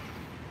light.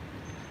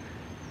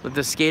 But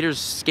the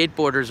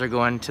skateboarders are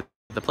going to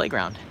the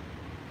playground.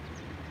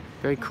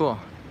 Very cool.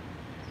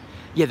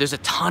 Yeah, there's a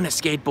ton of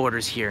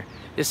skateboarders here.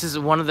 This is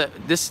one of the,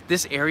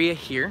 this area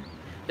here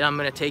that I'm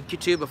gonna take you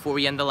to before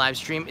we end the live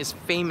stream is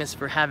famous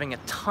for having a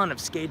ton of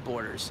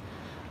skateboarders.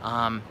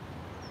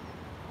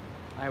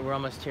 All right, we're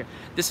almost here.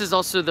 This is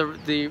also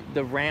the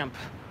ramp.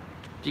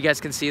 You guys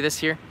can see this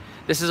here?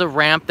 This is a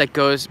ramp that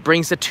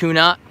brings the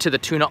tuna to the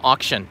tuna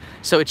auction.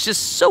 So it's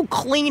just so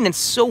clean and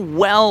so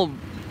well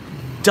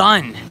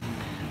done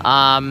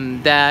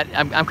that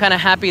I'm kind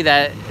of happy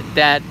that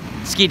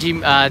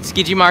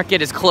Tsukiji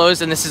Market is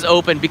closed and this is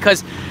open,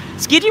 because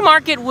Tsukiji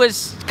Market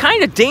was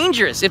kind of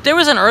dangerous. If there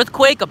was an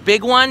earthquake, a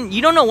big one,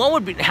 you don't know what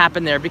would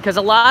happen there, because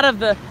a lot of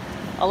the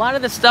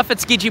stuff at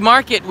Tsukiji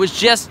Market was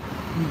just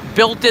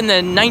built in the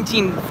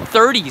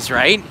 1930s,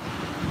 right?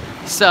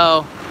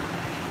 So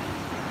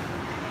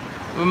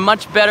we're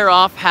much better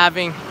off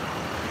having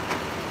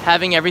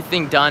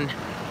everything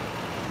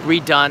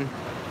redone,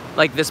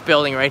 like this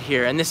building right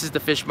here. And this is the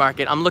fish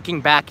market. I'm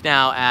looking back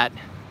now at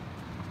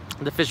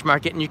the fish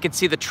market, and you can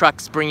see the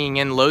trucks bringing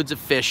in loads of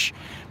fish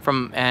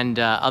from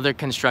other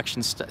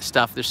construction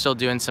stuff. They're still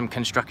doing some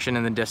construction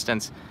in the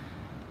distance.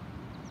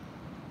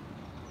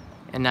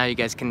 And now you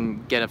guys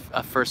can get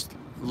a first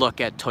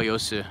look at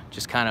Toyosu,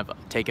 just kind of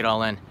take it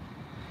all in.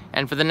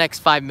 And for the next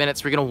 5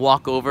 minutes, we're gonna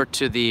walk over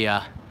to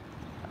the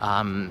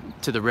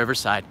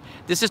riverside.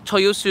 This is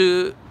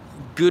Toyosu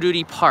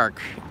Gururi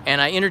Park, and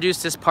I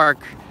introduced this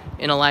park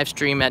in a live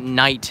stream at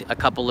night a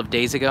couple of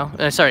days ago.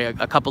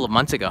 A couple of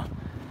months ago.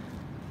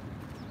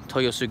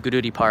 Toyosu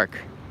Gururi Park.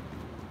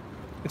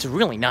 It's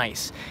really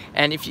nice.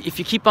 And if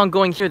you keep on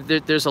going here,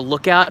 there's a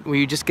lookout where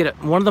you just get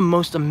one of the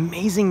most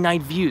amazing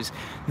night views.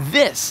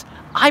 This,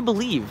 I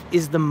believe,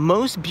 is the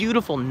most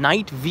beautiful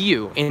night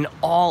view in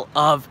all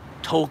of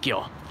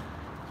Tokyo.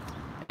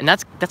 And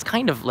that's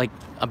kind of like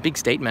a big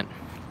statement.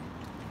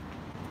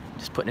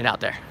 Just putting it out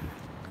there.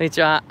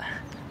 Konnichiwa.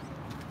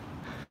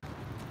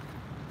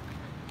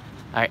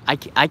 All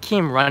right, I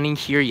came running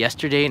here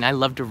yesterday, and I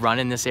love to run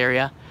in this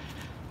area.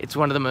 It's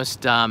one of the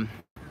most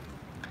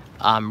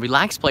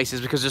relaxed places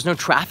because there's no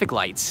traffic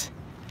lights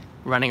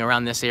running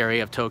around this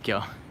area of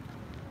Tokyo.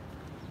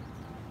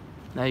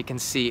 Now you can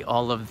see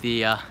all of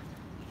the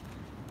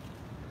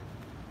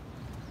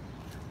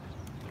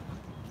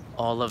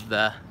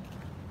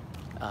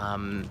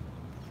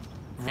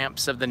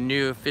ramps of the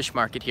new fish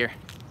market here.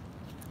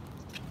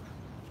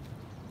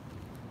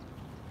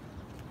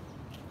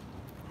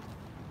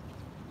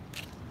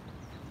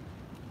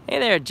 Hey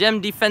there,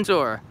 Gem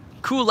Defensor.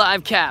 Cool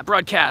live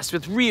broadcast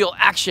with real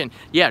action.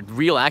 Yeah,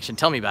 real action.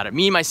 Tell me about it.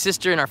 Me and my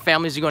sister and our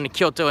families are going to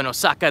Kyoto and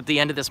Osaka at the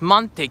end of this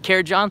month. Take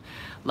care, John.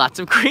 Lots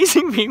of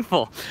crazy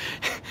people.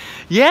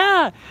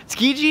 Yeah,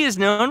 Tsukiji is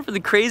known for the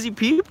crazy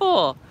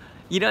people.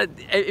 You know,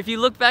 if you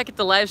look back at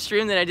the live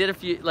stream that I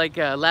did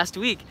last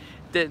week,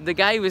 the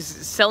guy who was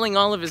selling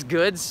all of his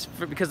goods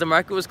because the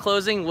market was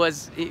closing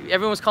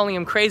everyone was calling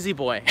him Crazy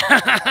Boy.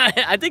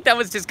 I think that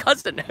was his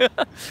cousin.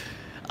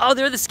 Oh,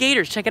 they're the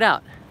skaters. Check it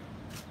out.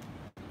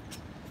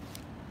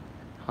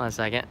 Hold on a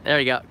second. There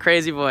we go.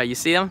 Crazy boy. You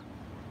see him?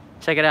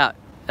 Check it out.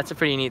 That's a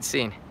pretty neat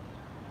scene.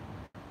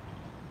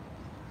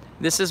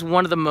 This is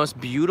one of the most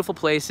beautiful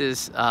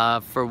places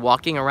for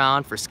walking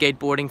around, for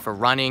skateboarding, for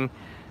running.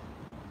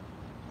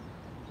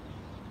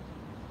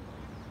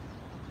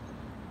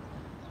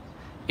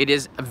 It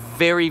is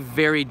very,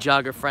 very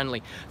jogger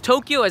friendly.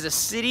 Tokyo as a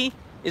city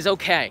is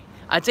okay.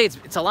 I'd say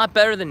it's a lot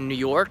better than New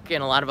York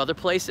and a lot of other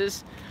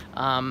places,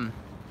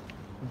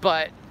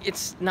 but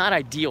it's not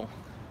ideal.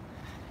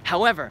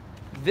 However,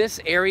 this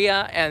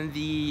area and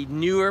the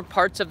newer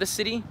parts of the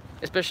city,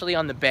 especially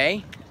on the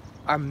bay,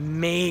 are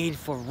made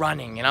for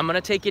running. And I'm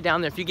gonna take you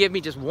down there. If you give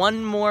me just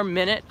one more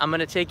minute, I'm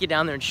gonna take you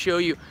down there and show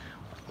you.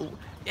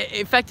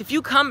 In fact, if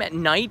you come at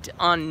night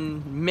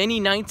on many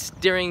nights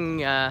during,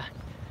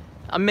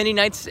 many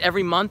nights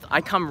every month,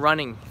 I come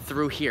running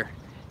through here.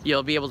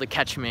 You'll be able to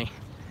catch me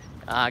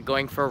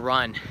going for a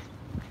run.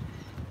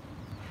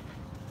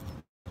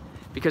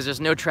 Because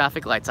there's no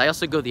traffic lights. I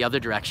also go the other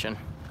direction.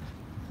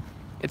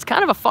 It's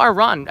kind of a far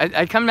run.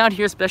 I come out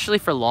here especially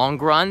for long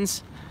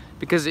runs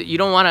because you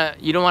don't want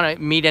to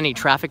meet any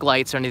traffic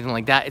lights or anything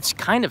like that. It's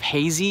kind of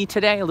hazy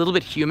today, a little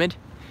bit humid,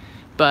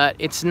 but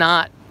it's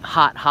not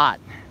hot.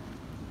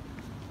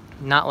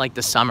 Not like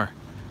the summer.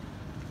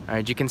 All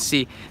right, you can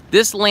see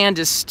this land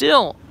is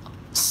still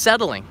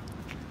settling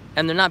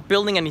and they're not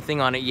building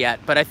anything on it yet,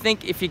 but I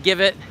think if you give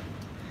it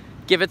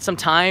some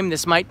time,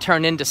 this might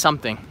turn into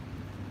something.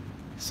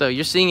 So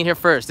you're seeing it here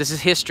first. This is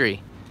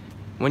history.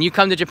 When you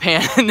come to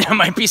Japan, there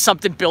might be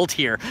something built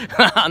here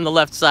on the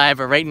left side,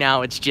 but right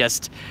now it's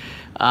just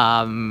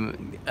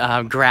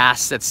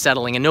grass that's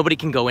settling and nobody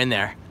can go in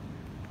there.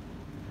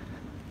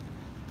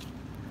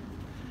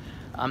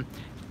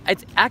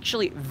 It's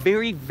actually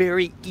very,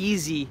 very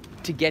easy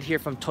to get here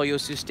from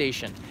Toyosu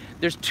Station.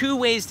 There's two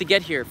ways to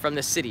get here from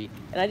the city.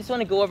 And I just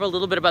want to go over a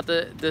little bit about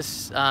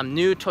this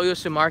new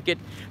Toyosu market.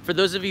 For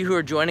those of you who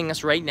are joining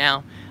us right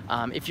now,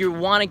 if you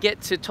want to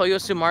get to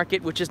Toyosu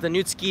Market, which is the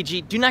new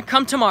Tsukiji, do not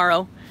come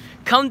tomorrow.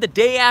 Come the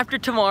day after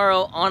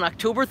tomorrow on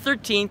October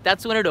 13th.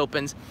 That's when it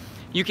opens.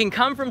 You can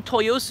come from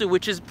Toyosu,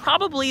 which is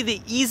probably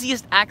the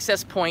easiest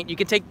access point. You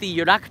can take the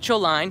Yorakucho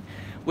line,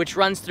 which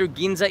runs through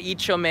Ginza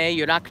Ichome,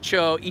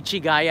 Yorakucho,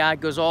 Ichigaya,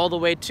 goes all the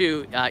way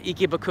to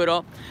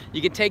Ikebukuro.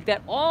 You can take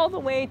that all the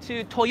way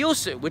to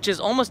Toyosu, which is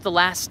almost the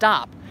last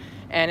stop.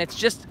 And it's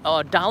just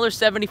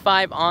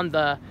 $1.75 on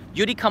the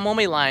Yuri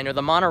Kamome line, or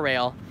the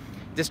monorail,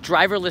 this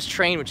driverless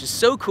train, which is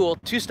so cool.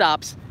 2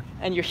 stops,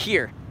 and you're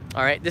here.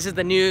 All right, this is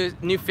the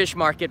new fish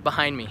market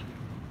behind me.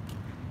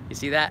 You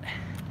see that?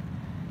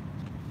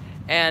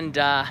 And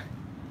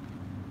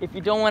if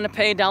you don't want to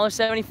pay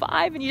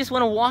 $1.75 and you just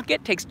want to walk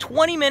it takes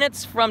 20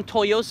 minutes from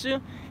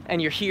Toyosu,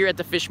 and you're here at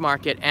the fish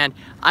market. And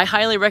I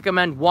highly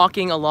recommend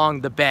walking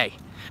along the bay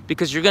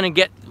because you're going to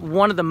get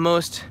one of the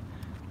most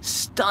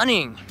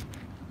stunning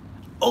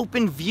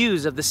open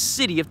views of the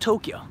city of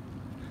Tokyo.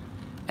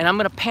 And I'm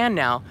going to pan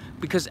now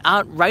because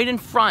out right in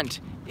front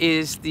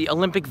is the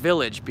Olympic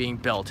Village being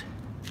built.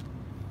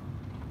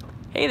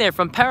 Hey there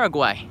from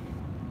Paraguay.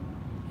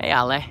 Hey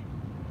Ale.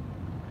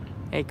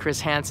 Hey,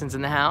 Chris Hansen's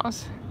in the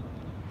house.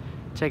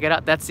 Check it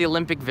out. That's the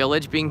Olympic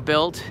Village being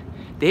built.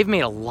 They've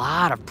made a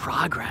lot of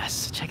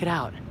progress. Check it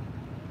out.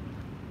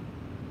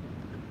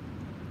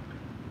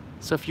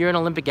 So if you're an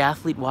Olympic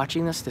athlete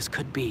watching this, this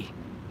could be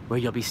where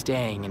you'll be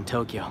staying in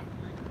Tokyo.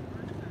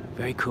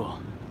 Very cool.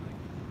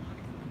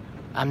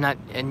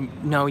 And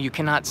no, you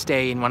cannot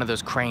stay in one of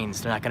those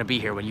cranes. They're not going to be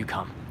here when you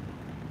come.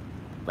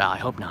 Well, I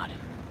hope not.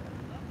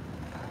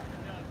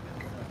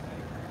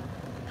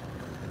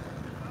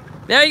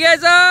 There you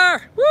guys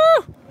are!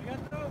 Woo!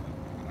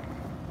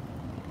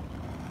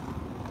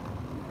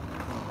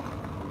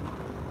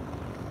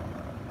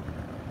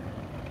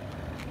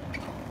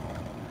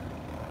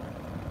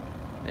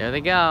 There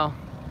they go.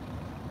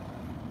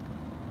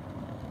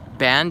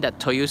 Banned at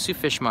Toyosu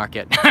Fish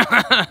Market.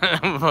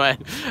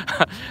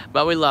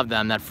 but we love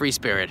them, that free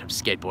spirit of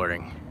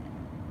skateboarding.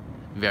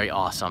 Very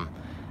awesome.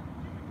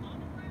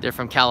 They're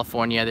from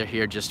California. They're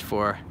here just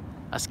for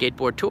a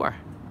skateboard tour.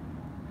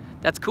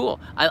 That's cool.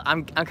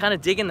 I'm kind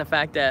of digging the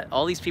fact that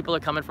all these people are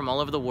coming from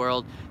all over the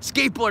world.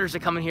 Skateboarders are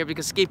coming here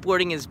because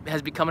skateboarding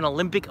has become an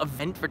Olympic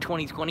event for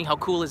 2020. How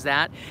cool is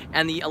that?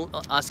 And the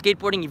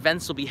skateboarding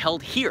events will be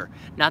held here,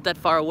 not that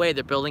far away.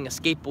 They're building a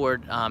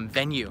skateboard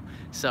venue.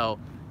 So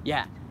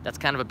yeah, that's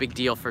kind of a big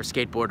deal for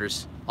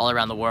skateboarders all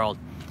around the world.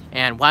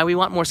 And why we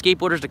want more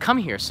skateboarders to come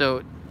here.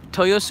 So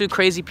Toyosu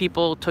crazy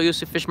people,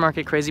 Toyosu Fish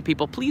Market crazy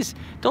people, please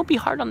don't be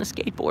hard on the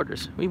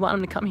skateboarders. We want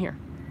them to come here.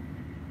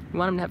 We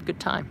want them to have a good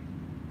time.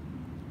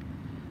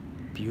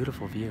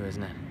 Beautiful view,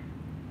 isn't it?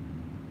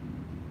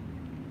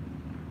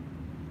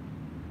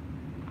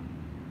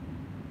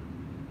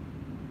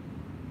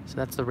 So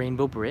that's the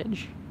Rainbow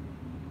Bridge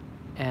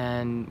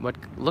and what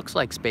looks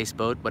like Space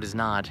Boat but is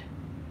not.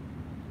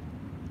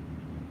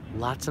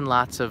 Lots and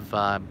lots of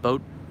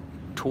boat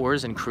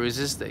tours and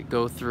cruises that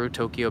go through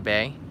Tokyo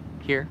Bay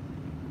here.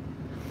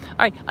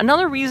 All right,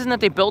 another reason that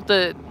they built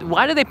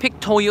why did they pick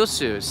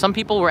Toyosu? Some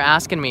people were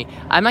asking me.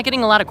 I'm not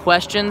getting a lot of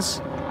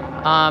questions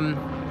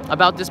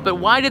about this, but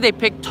why did they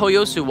pick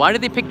Toyosu? Why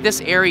did they pick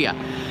this area?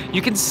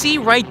 You can see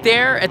right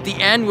there at the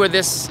end where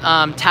this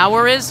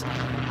tower is.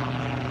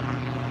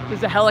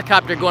 There's a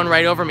helicopter going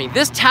right over me.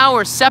 This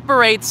tower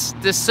separates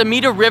the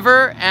Sumida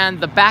River and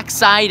the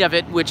backside of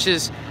it, which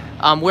is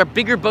where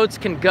bigger boats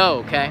can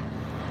go, okay?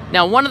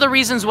 Now, one of the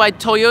reasons why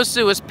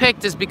Toyosu was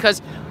picked is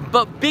because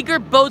bigger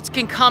boats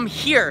can come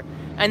here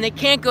and they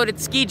can't go to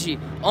Tsukiji.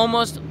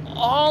 Almost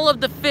all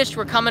of the fish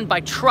were coming by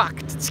truck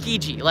to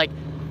Tsukiji, like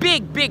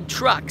big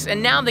trucks,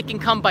 and now they can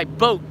come by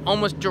boat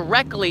almost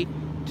directly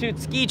to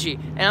Tsukiji.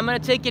 And I'm gonna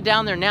take you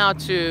down there now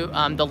to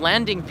the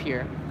landing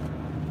pier.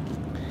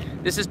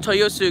 This is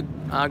Toyosu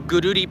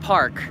Gururi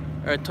Park,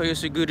 or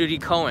Toyosu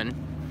Gururi Koen.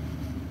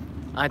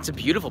 It's a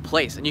beautiful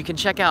place, and you can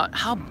check out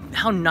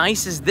how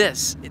nice is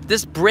this.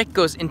 This brick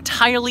goes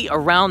entirely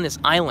around this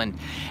island,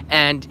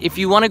 and if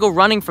you want to go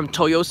running from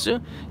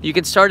Toyosu, you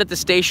can start at the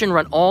station,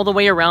 run all the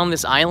way around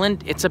this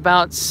island. It's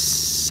about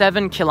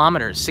 7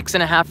 kilometers,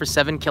 6.5 or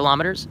 7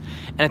 kilometers,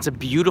 and it's a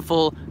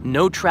beautiful,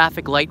 no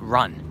traffic light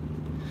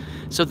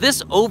run. So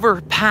this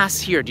overpass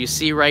here, do you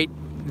see right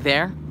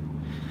there?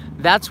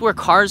 That's where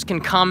cars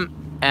can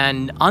come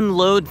and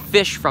unload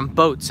fish from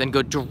boats and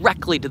go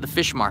directly to the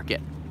fish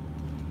market.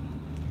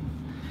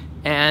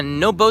 And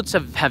no boats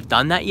have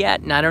done that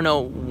yet, and I don't know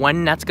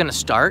when that's gonna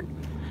start.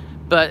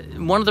 But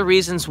one of the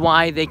reasons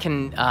why they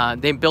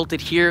built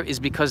it here is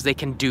because they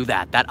can do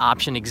that. That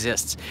option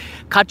exists.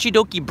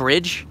 Kachidoki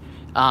Bridge,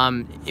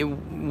 it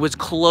was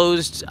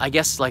closed, I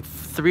guess, like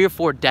 3 or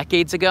 4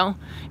 decades ago.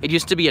 It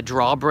used to be a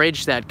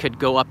drawbridge that could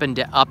go up and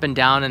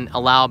down and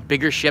allow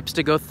bigger ships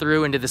to go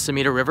through into the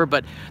Sumida River,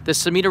 but the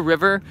Sumida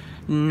River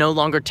no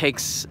longer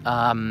takes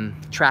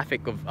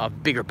traffic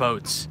of bigger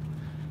boats.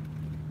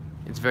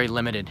 It's very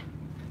limited.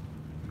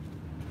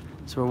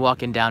 So we're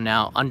walking down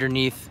now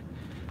underneath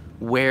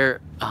where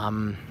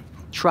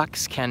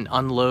trucks can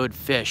unload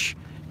fish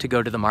to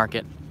go to the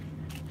market,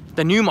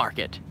 the new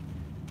market.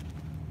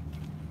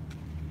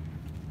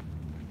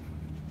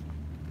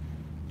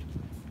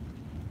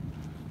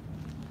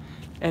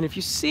 And if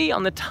you see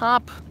on the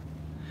top,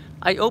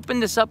 I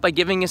opened this up by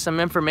giving you some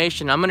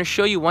information. I'm gonna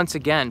show you once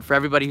again, for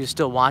everybody who's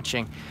still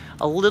watching,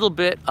 a little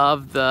bit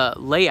of the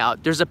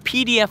layout. There's a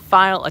PDF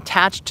file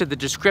attached to the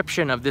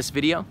description of this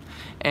video,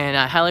 and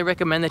I highly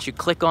recommend that you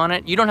click on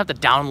it. You don't have to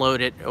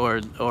download it,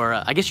 or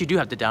I guess you do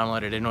have to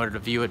download it in order to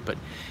view it, but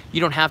you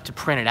don't have to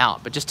print it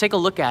out. But just take a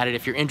look at it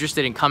if you're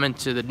interested in coming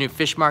to the new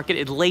fish market.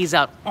 It lays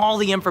out all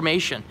the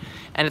information,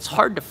 and it's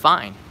hard to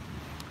find.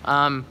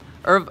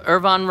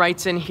 Irvan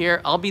writes in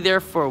here, I'll be there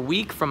for a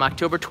week from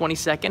October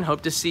 22nd.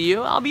 Hope to see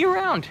you. I'll be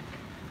around.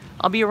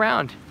 I'll be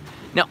around.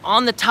 Now,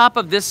 on the top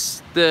of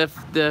this, the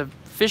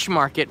fish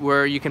market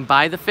where you can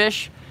buy the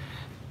fish,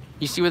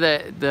 you see where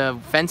the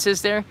fence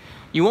is there?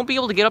 You won't be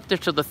able to get up there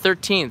till the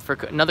 13th for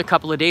another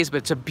couple of days, but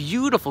it's a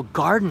beautiful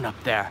garden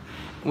up there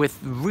with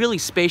really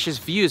spacious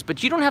views.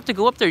 But you don't have to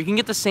go up there. You can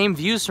get the same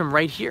views from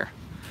right here.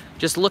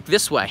 Just look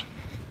this way.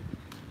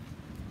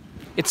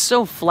 It's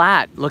so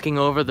flat looking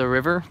over the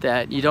river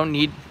that you don't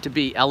need to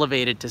be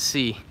elevated to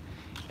see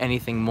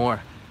anything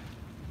more.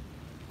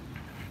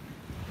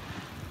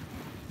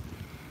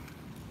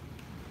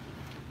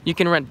 You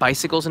can rent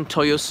bicycles in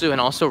Toyosu and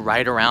also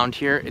ride around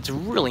here. It's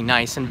really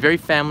nice and very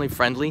family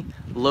friendly.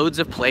 Loads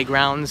of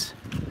playgrounds.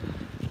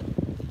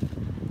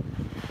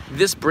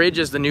 This bridge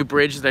is the new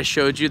bridge that I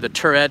showed you, the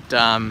turret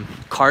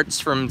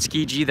carts from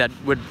Tsukiji that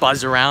would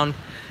buzz around.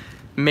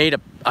 Made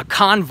a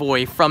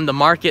convoy from the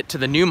market to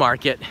the new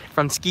market,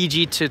 from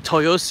Tsukiji to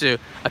Toyosu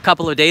a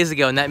couple of days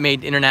ago, and that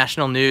made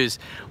international news,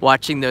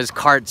 watching those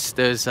carts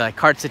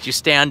that you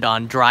stand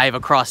on drive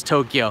across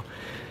Tokyo,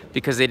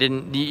 because they're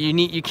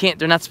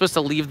not supposed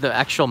to leave the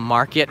actual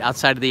market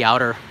outside of the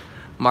outer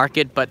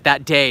market, but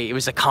that day it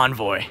was a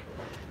convoy.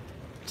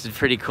 Which is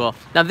pretty cool.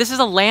 Now this is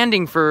a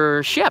landing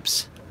for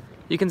ships.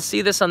 You can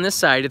see this on this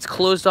side. It's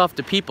closed off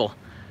to people,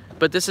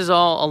 but this is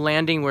all a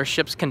landing where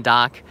ships can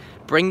dock,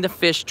 bring the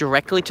fish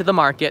directly to the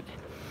market,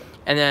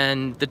 and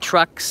then the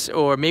trucks,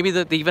 or maybe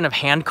they even have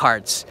hand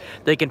carts,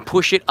 they can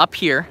push it up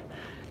here.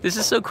 This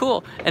is so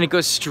cool. And it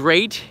goes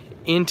straight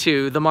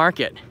into the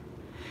market.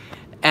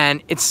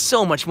 And it's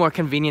so much more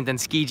convenient than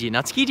Tsukiji.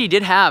 Now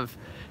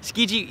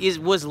Tsukiji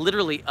was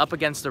literally up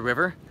against the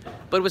river,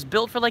 but it was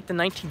built for like the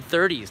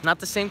 1930s. Not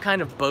the same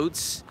kind of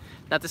boats,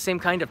 not the same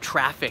kind of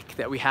traffic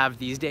that we have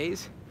these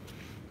days.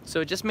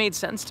 So it just made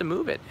sense to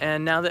move it.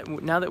 And now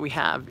that we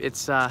have, it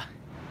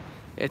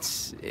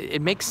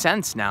makes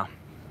sense now.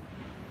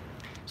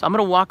 So I'm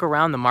gonna walk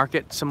around the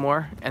market some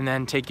more and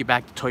then take you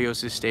back to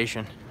Toyosu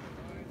Station.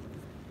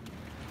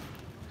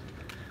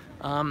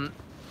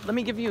 Let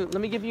me give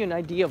you an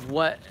idea of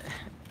what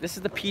this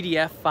is. The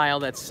PDF file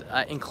that's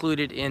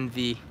included in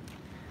the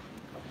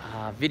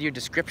video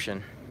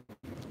description.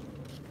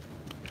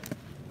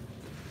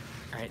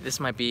 All right, this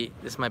might be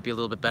a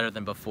little bit better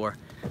than before.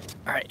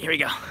 All right, here we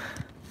go.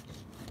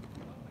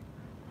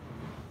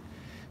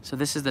 So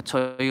this is the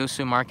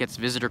Toyosu Market's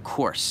visitor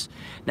course.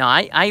 Now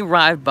I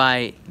arrived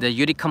by the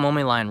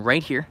Yurikamome line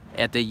right here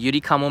at the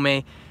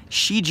Yurikamome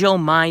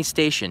Shijomai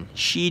Station.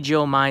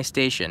 Shijomai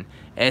Station.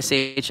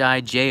 S-H-I-J-O-M-A-E.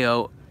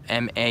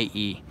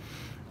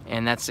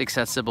 And that's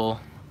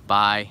accessible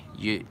by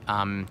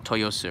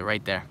Toyosu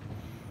right there.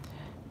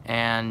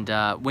 And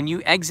when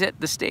you exit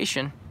the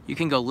station, you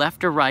can go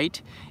left or right.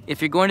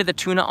 If you're going to the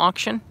tuna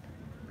auction,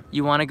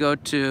 you want to go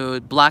to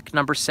block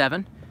number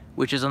 7,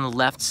 which is on the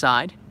left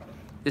side.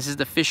 This is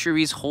the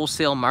Fisheries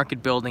Wholesale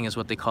Market Building is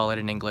what they call it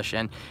in English.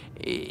 And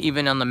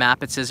even on the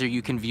map it says here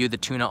you can view the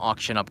tuna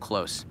auction up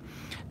close.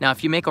 Now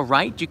if you make a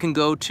right, you can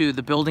go to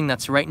the building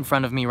that's right in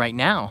front of me right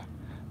now.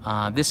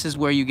 This is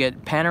where you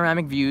get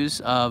panoramic views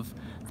of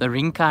the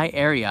Rinkai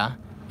area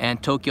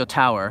and Tokyo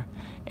Tower.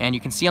 And you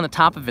can see on the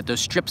top of it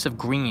those strips of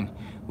green,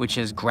 which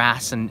is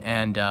grass and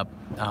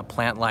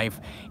plant life.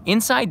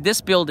 Inside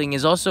this building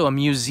is also a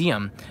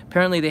museum.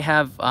 Apparently they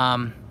have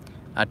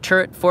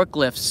turret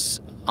forklifts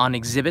on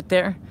exhibit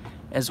there,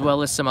 as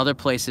well as some other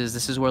places.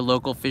 This is where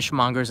local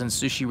fishmongers and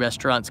sushi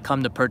restaurants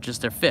come to purchase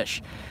their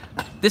fish.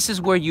 This is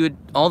where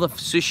all the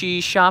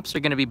sushi shops are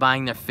going to be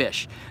buying their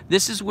fish.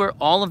 This is where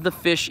all of the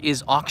fish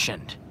is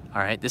auctioned.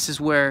 All right, this is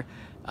where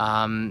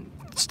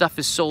stuff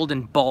is sold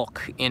in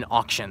bulk in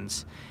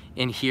auctions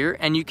in here,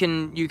 and you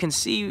can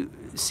see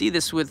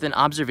this with an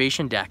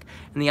observation deck,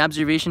 and the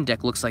observation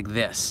deck looks like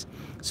this.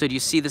 So do you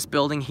see this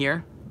building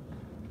here?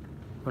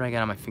 What do I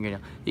got on my finger now?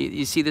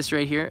 You see this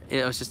right here?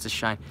 It was just a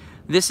shine.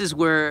 This is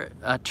where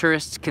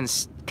tourists can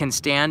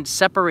stand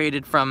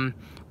separated from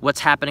what's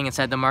happening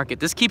inside the market.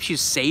 This keeps you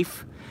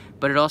safe,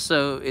 but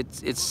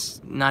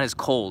it's not as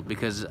cold,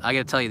 because I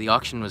gotta tell you, the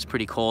auction was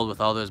pretty cold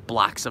with all those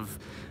blocks of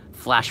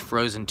flash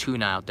frozen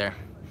tuna out there.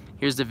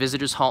 Here's the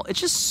visitors hall. It's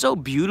just so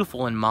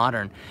beautiful and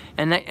modern.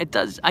 And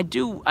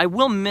I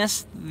will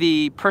miss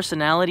the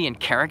personality and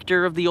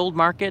character of the old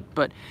market,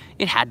 but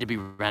it had to be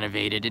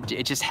renovated.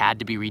 It just had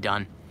to be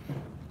redone.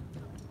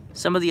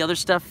 Some of the other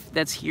stuff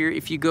that's here,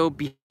 if you go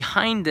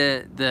behind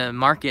the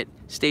market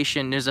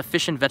station, there's a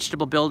fish and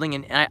vegetable building,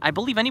 and I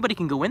believe anybody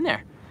can go in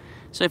there.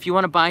 So if you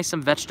want to buy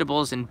some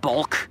vegetables in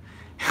bulk,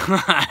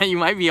 you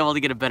might be able to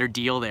get a better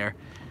deal there,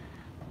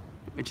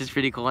 which is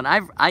pretty cool. And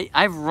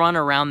I've run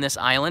around this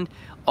island.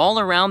 All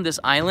around this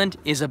island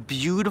is a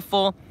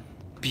beautiful,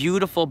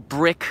 beautiful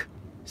brick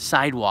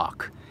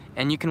sidewalk,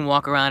 and you can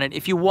walk around it.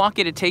 If you walk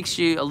it, it takes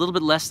you a little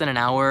bit less than an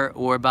hour,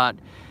 or about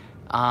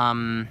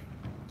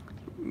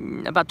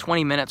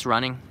 20 minutes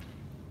running.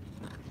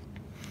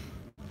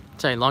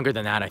 Sorry, longer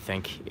than that, I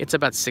think. It's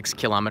about 6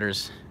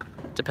 kilometers.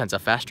 Depends how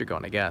fast you're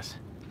going, I guess.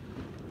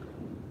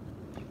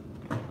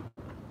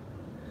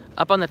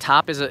 Up on the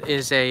top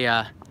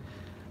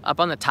up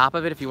on the top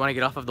of it, if you want to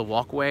get off of the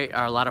walkway,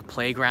 are a lot of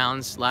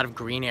playgrounds, a lot of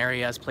green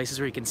areas, places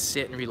where you can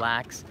sit and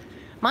relax.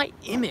 My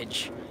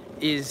image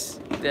is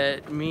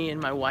that me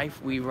and my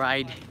wife, we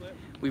ride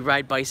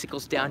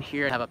bicycles down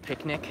here and have a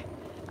picnic.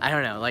 I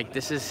don't know, like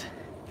this is,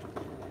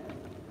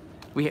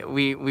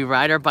 we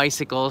ride our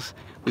bicycles,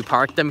 we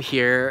park them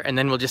here, and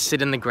then we'll just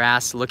sit in the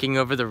grass looking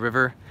over the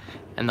river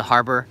and the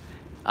harbor,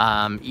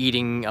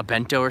 eating a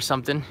bento or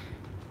something.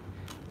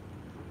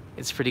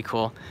 It's pretty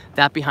cool.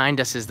 That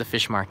behind us is the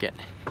fish market.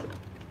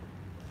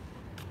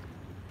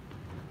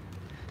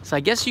 So I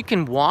guess you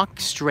can walk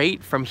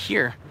straight from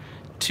here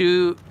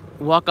to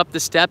walk up the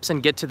steps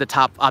and get to the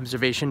top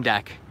observation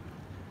deck.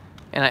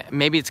 And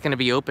maybe it's going to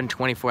be open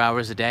 24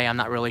 hours a day. I'm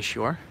not really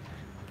sure.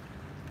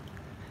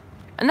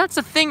 And that's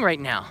the thing right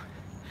now.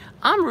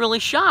 I'm really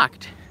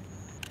shocked.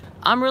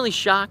 I'm really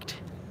shocked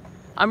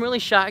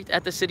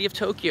at the city of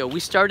Tokyo. We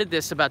started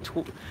this about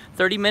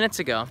 30 minutes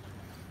ago.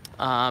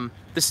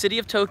 The city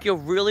of Tokyo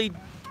really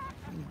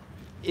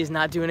is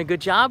not doing a good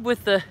job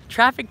with the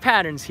traffic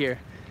patterns here.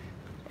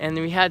 And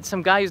we had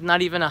some guy who's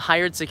not even a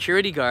hired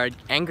security guard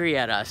angry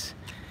at us.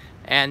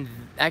 And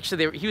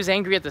actually, he was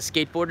angry at the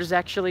skateboarders,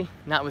 actually,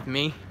 not with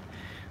me.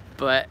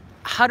 But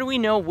how do we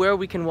know where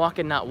we can walk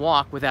and not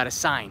walk without a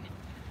sign?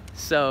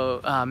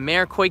 So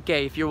Mayor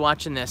Koike, if you're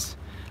watching this,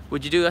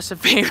 would you do us a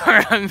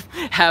favor and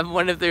have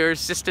one of their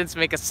assistants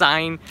make a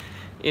sign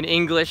in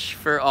English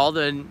for all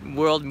the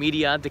world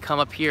media to come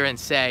up here and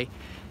say,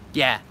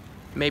 yeah,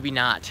 maybe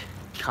not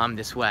come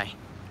this way.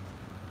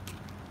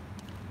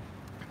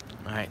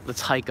 All right,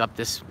 let's hike up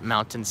this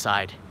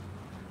mountainside.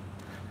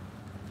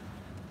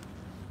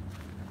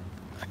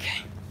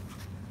 Okay.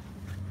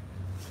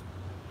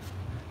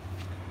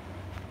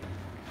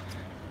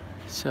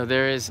 So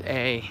there is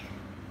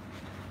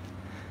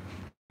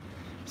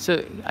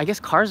so I guess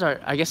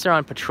they're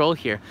on patrol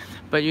here,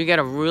 but you get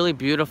a really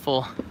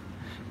beautiful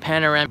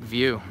panoramic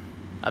view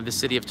of the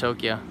city of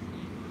Tokyo.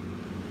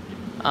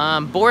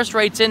 Boris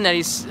writes in that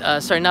he's,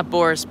 sorry, not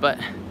Boris, but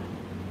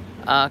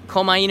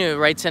Komainu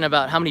writes in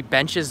about how many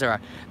benches there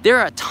are. There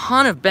are a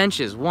ton of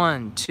benches.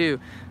 1, 2,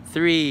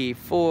 3,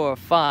 4,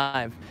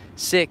 5,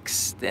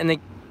 6, and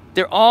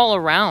they're all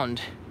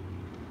around.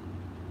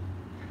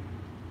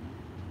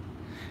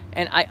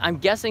 And I'm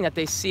guessing that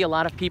they see a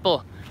lot of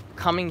people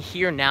coming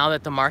here now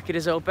that the market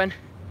is open.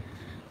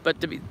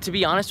 But to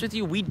be honest with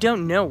you, we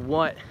don't know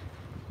what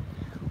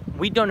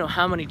We don't know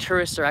how many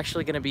tourists are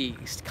actually going to be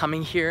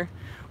coming here.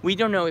 We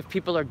don't know if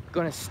people are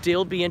going to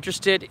still be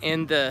interested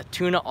in the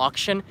tuna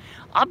auction.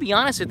 I'll be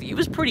honest with you, it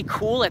was pretty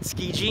cool at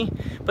Tsukiji,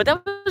 but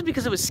that was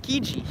because it was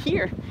Tsukiji.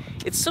 Here,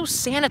 it's so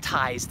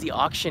sanitized, the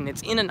auction.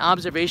 It's in an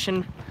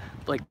observation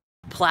like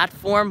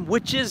platform,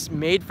 which is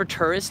made for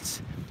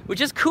tourists,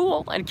 which is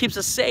cool and keeps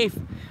us safe,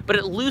 but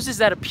it loses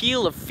that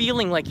appeal of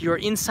feeling like you're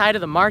inside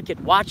of the market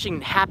watching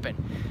it happen.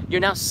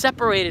 You're now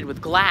separated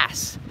with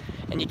glass,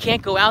 and you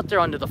can't go out there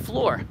onto the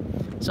floor.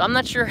 So I'm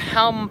not sure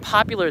how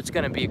popular it's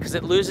gonna be because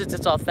it loses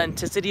its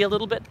authenticity a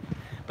little bit,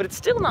 but it's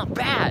still not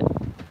bad.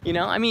 You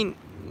know, I mean,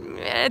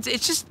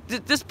 it's just,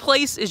 this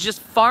place is just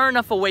far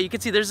enough away. You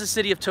can see there's the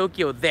city of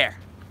Tokyo there.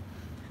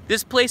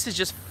 This place is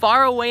just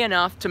far away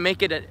enough to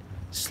make it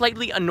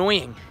slightly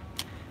annoying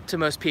to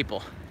most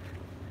people.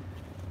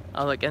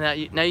 Oh look,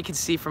 and now you can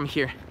see from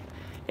here.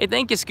 Hey,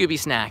 thank you, Scooby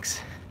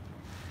Snacks.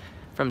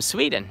 From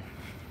Sweden.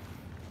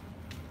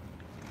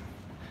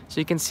 So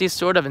you can see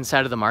sort of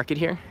inside of the market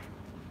here.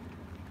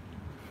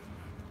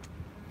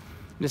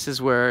 This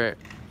is where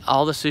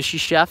all the sushi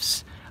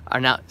chefs are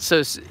now.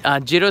 So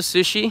Jiro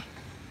Sushi,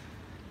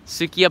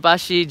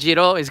 Sukiyabashi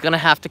Jiro is gonna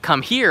have to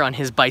come here on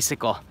his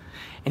bicycle,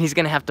 and he's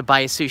gonna have to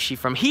buy a sushi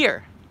from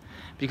here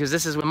because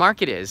this is where the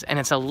market is, and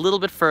it's a little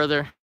bit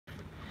further.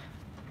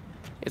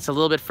 It's a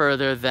little bit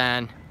further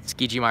than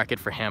Tsukiji Market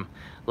for him,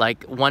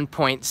 like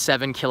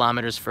 1.7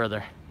 kilometers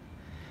further.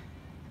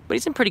 But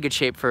he's in pretty good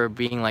shape for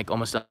being like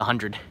almost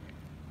 100,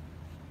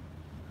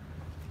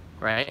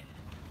 right?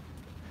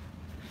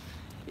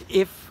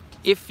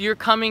 If you're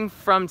coming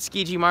from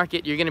Tsukiji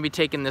Market, you're gonna be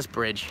taking this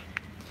bridge.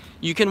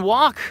 You can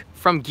walk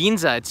from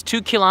Ginza. It's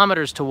 2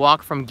 kilometers to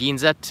walk from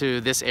Ginza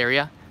to this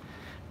area,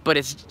 but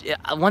it's,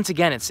 once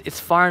again, it's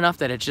far enough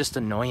that it's just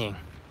annoying.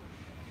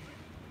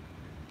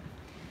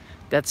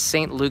 That's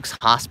St. Luke's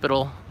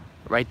Hospital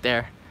right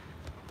there.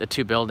 The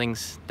two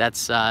buildings.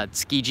 That's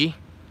Tsukiji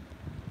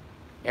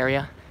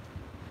area.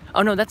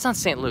 Oh no, that's not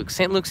St. Luke's.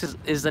 St. Luke's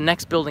is the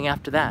next building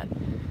after that.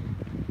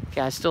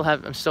 Okay, I'm still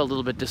a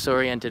little bit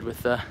disoriented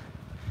with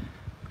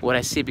what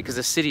I see because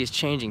the city is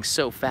changing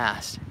so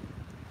fast.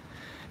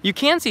 You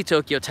can see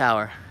Tokyo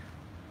Tower.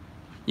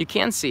 You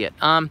can see it.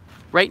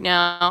 Right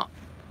now,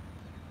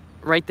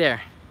 right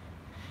there.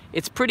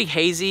 It's pretty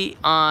hazy.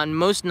 On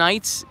most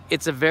nights,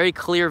 it's a very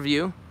clear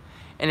view.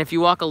 And if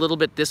you walk a little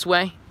bit this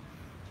way,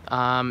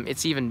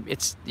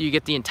 you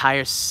get the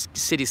entire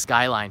city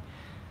skyline.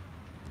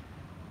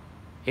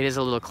 It is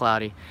a little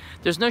cloudy.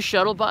 There's no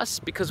shuttle bus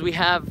because we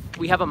have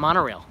a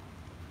monorail.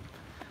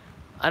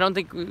 I don't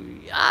think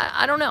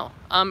I don't know.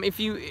 If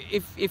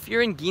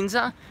you're in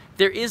Ginza,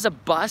 there is a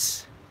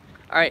bus.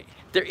 All right,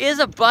 there is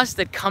a bus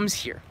that comes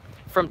here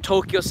from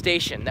Tokyo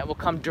Station that will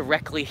come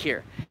directly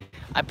here.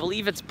 I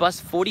believe it's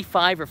bus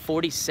 45 or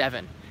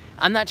 47.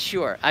 I'm not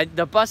sure.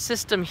 The bus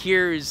system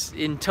here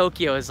in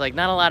Tokyo is like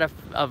not a lot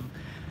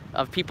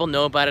of people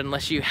know about it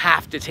unless you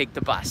have to take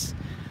the bus.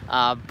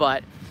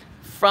 But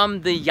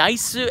from the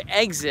Yaisu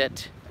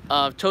exit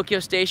of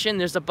Tokyo Station,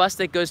 there's a bus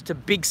that goes to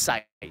Big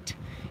Site.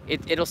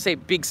 It'll say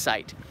Big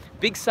Site.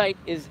 Big Site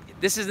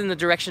this is in the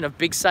direction of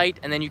Big Site,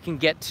 and then you can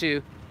get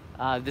to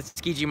the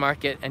Tsukiji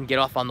Market and get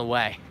off on the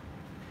way,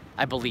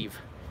 I believe.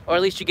 Or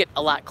at least you get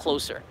a lot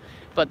closer.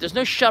 But there's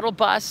no shuttle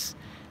bus.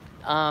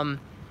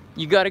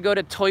 You gotta go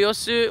to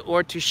Toyosu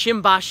or to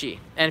Shimbashi.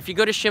 And if you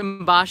go to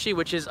Shimbashi,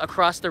 which is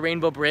across the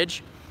Rainbow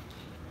Bridge,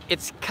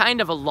 it's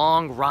kind of a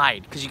long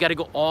ride because you gotta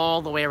go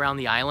all the way around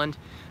the island.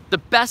 The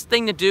best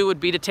thing to do would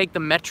be to take the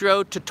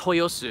metro to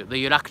Toyosu,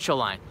 the Yurakucho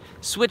line.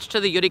 Switch to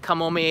the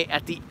Yurikamome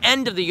at the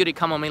end of the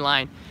Yurikamome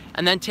line,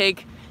 and then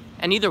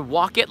either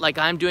walk it like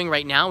I'm doing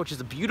right now, which is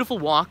a beautiful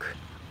walk,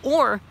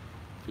 or,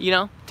 you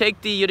know, take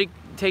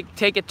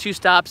it 2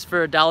 stops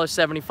for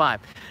 $1.75.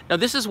 Now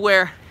this is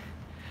where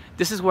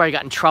I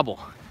got in trouble.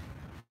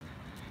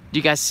 Do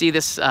you guys see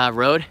this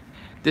road?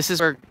 This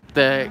is where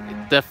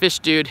the fish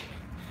dude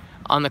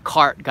on the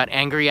cart got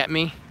angry at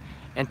me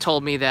and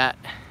told me that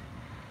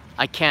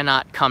I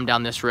cannot come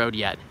down this road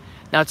yet.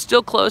 Now it's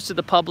still closed to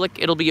the public.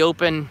 It'll be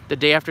open the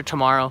day after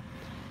tomorrow.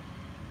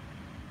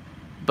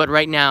 But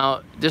right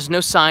now, there's no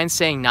sign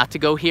saying not to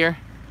go here.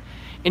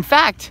 In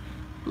fact,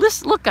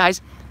 look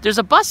guys, there's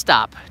a bus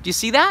stop. Do you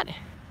see that?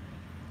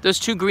 Those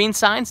 2 green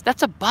signs,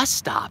 that's a bus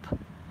stop.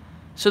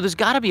 So there's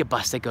gotta be a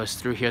bus that goes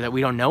through here that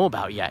we don't know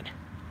about yet.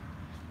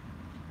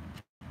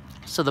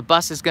 So the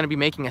bus is gonna be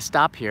making a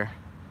stop here.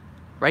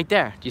 Right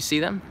there, do you see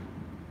them?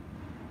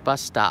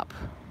 Bus stop.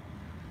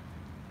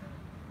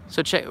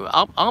 So check,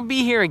 I'll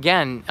be here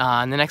again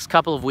in the next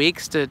couple of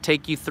weeks to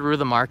take you through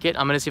the market.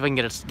 I'm gonna see if I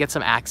can get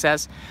some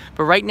access.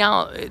 But right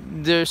now,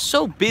 they're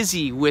so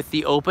busy with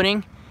the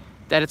opening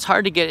that it's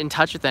hard to get in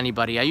touch with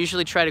anybody. I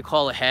usually try to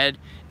call ahead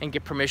and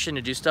get permission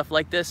to do stuff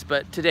like this,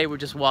 but today we're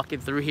just walking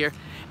through here.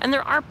 And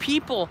there are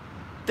people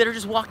that are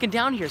just walking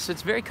down here, so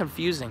it's very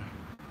confusing.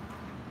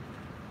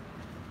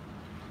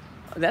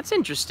 That's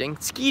interesting.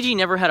 Tsukiji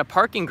never had a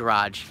parking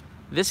garage.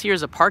 This here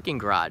is a parking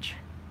garage.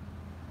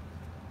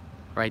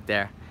 Right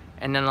there.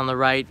 and then on the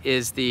right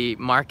is the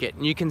market.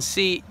 And you can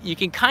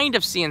kind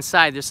of see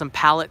inside. There's some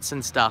pallets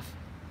and stuff.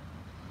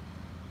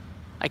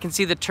 I can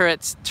see the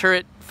turret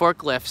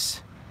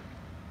forklifts.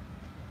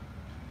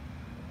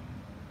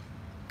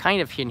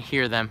 Kind of can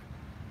hear them.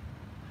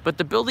 But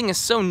the building is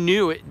so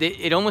new,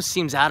 it almost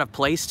seems out of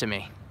place to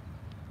me.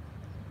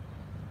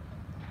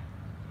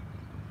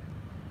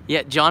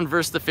 Yeah, John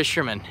versus the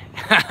fisherman.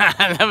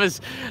 that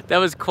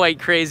was quite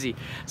crazy.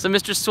 So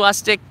Mr.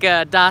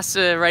 Swastik Das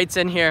writes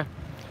in here,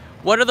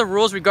 what are the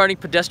rules regarding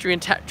pedestrian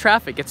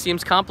traffic? It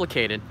seems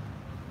complicated.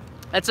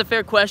 That's a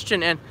fair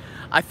question, and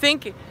I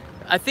think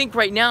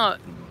right now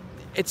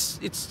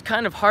it's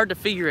kind of hard to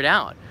figure it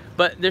out.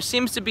 But there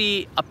seems to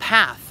be a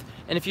path,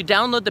 and if you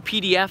download the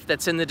PDF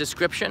that's in the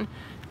description,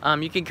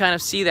 you can kind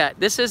of see that.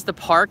 This is the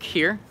park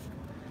here.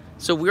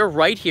 So we're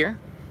right here.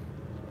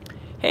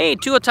 Hey,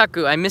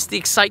 Tuotaku, I missed the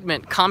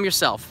excitement. Calm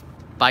yourself.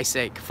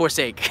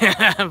 Forsake.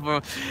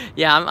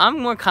 Yeah, I'm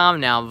more calm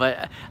now,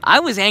 but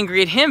I was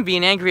angry at him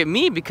being angry at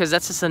me because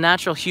that's just a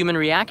natural human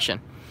reaction.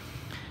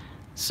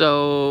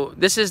 So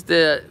this is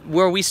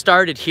where we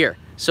started here.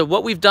 So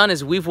what we've done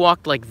is we've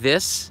walked like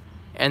this,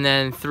 and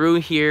then through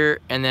here,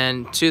 and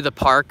then to the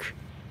park,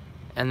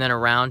 and then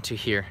around to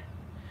here.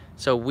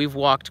 So we've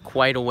walked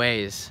quite a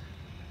ways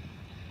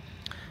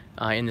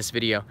in this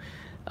video.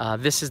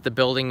 This is the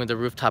building with the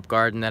rooftop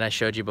garden that I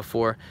showed you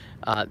before.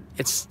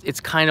 It's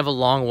kind of a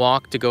long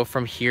walk to go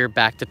from here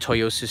back to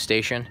Toyosu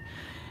Station,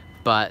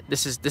 but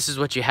this is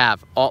what you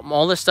have.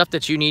 All the stuff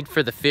that you need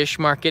for the fish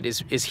market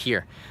is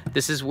here.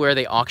 This is where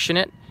they auction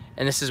it,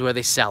 and this is where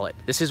they sell it.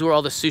 This is where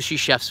all the sushi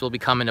chefs will be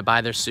coming to buy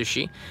their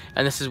sushi,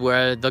 and this is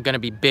where they're going to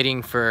be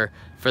bidding for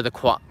the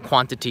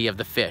quantity of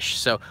the fish.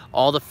 So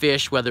all the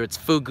fish, whether it's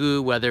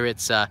fugu, whether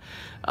it's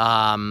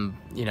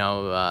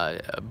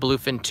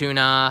bluefin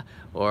tuna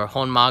or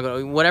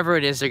honmago, whatever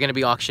it is, they're going to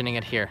be auctioning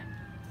it here.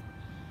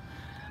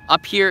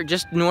 Up here,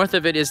 just north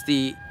of it, is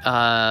the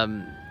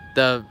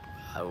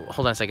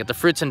hold on a second, the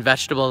fruits and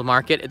vegetable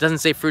market. It doesn't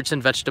say fruits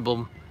and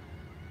vegetable.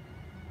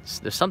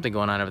 There's something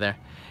going on over there.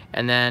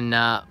 And then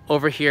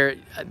over here,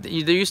 there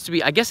used to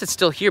be, I guess it's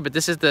still here, but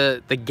this is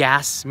the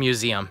gas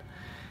museum.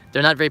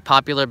 They're not very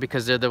popular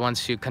because they're the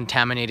ones who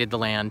contaminated the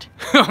land,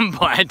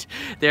 but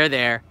they're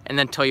there. And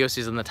then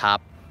Toyosu's on the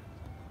top.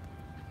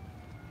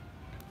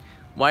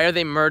 Why are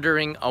they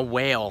murdering a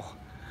whale?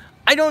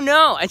 I don't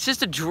know. It's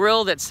just a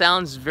drill that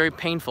sounds very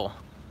painful.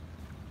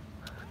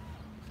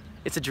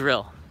 It's a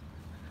drill.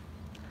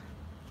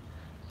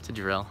 It's a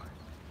drill.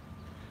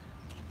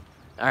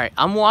 All right,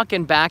 I'm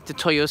walking back to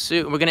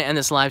Toyosu. We're gonna end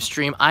this live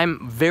stream.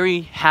 I'm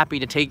very happy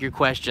to take your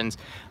questions.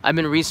 I've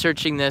been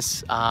researching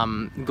this,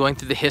 going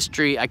through the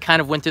history. I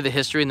kind of went through the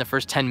history in the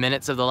first 10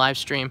 minutes of the live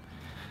stream.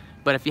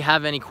 But if you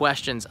have any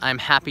questions, I'm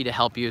happy to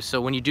help you.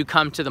 So when you do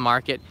come to the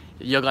market,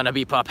 you're gonna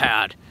be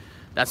prepared.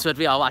 That's what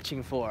we are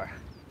watching for.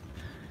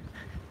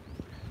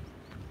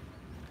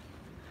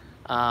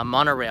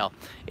 Monorail.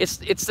 It's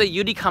the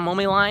Yuri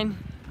Kamome line.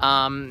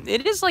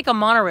 It is like a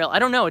monorail. I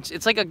don't know.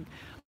 It's like a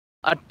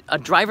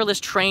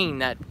driverless train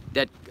that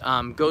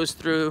goes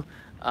through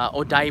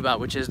Odaiba,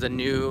 which is the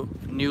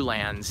new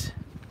lands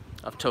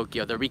of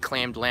Tokyo, the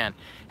reclaimed land.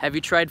 Have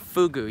you tried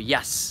fugu?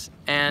 Yes,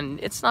 and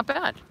it's not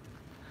bad.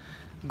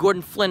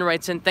 Gordon Flynn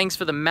writes in, thanks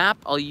for the map.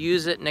 I'll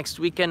use it next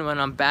weekend when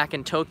I'm back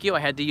in Tokyo.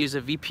 I had to use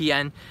a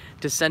VPN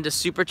to send a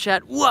super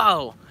chat.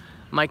 Whoa!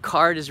 My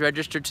card is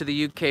registered to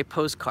the UK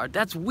postcard.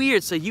 That's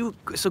weird. So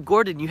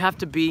Gordon, you have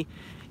to be,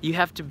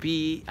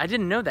 I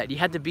didn't know that. You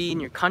had to be in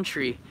your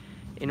country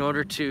in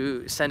order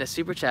to send a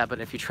super chat,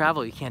 but if you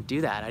travel, you can't do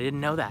that. I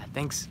didn't know that.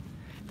 Thanks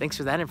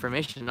for that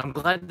information. I'm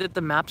glad that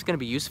the map's gonna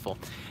be useful.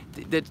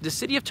 The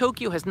city of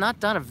Tokyo has not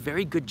done a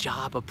very good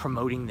job of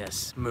promoting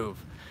this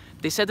move.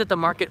 They said that the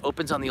market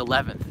opens on the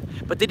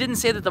 11th, but they didn't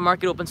say that the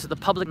market opens to the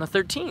public on the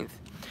 13th.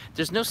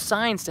 There's no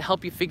signs to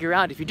help you figure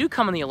out if you do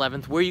come on the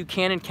 11th where you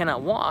can and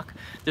cannot walk.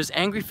 There's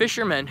angry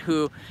fishermen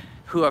who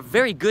are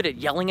very good at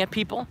yelling at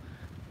people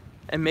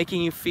and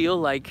making you feel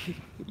like,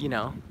 you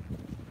know,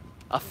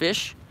 a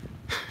fish.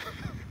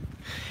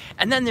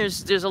 And then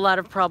there's a lot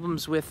of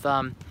problems with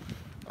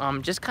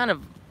just kind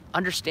of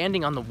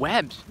understanding on the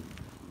web.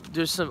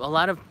 There's a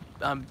lot of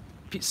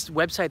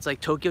websites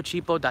like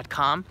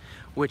tokyocheapo.com,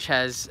 which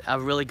has a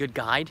really good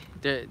guide.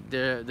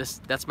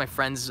 That's my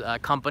friend's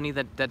company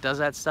that does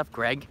that stuff,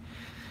 Greg.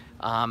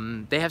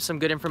 They have some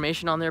good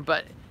information on there,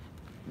 but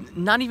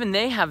not even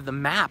they have the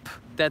map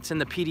that's in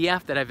the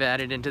PDF that I've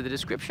added into the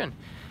description.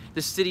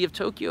 The city of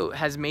Tokyo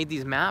has made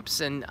these maps,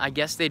 and I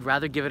guess they'd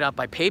rather give it out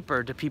by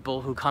paper to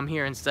people who come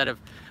here instead of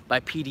by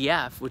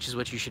PDF, which is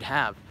what you should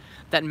have.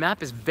 That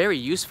map is very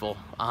useful.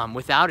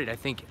 Without it, I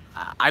think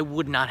I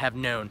would not have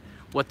known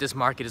what this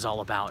market is all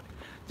about.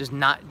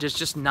 There's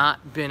just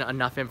not been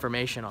enough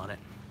information on it.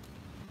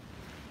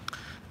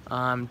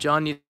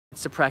 John needs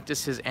to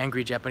practice his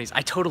angry Japanese.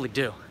 I totally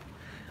do.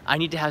 I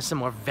need to have some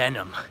more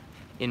venom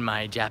in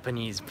my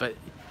Japanese, but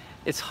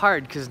it's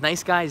hard because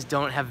nice guys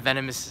don't have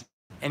venomous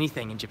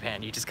anything in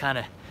Japan. You just kind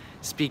of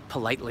speak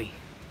politely.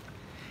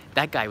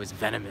 That guy was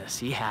venomous.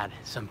 He had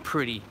some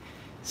pretty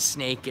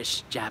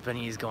snakish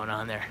Japanese going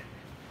on there.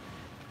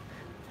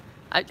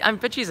 I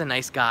bet you he's a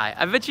nice guy.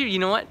 I bet you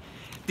know what?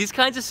 These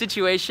kinds of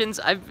situations,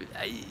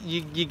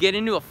 you get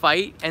into a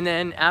fight, and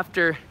then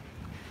after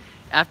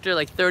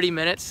like 30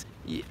 minutes,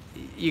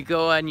 you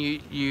go and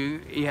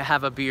you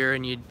have a beer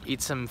and you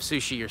eat some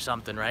sushi or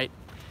something, right?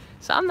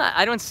 So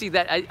I don't see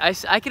that.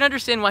 I can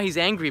understand why he's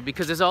angry,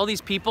 because there's all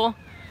these people.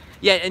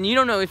 Yeah, and you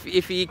don't know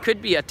if he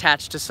could be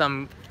attached to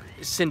some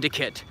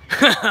syndicate.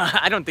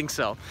 I don't think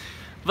so.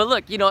 But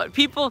look, you know,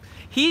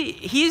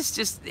 he's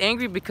just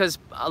angry because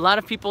a lot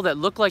of people that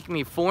look like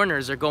me,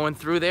 foreigners, are going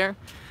through there.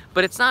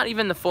 But it's not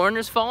even the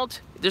foreigners'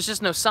 fault. There's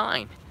just no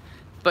sign.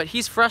 But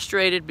he's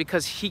frustrated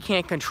because he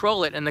can't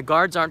control it, and the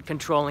guards aren't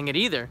controlling it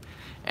either.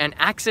 And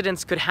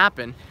accidents could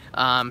happen.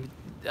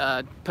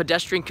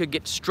 Pedestrian could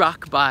get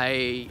struck by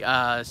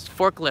a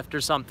forklift or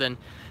something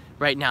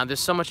right now. There's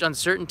so much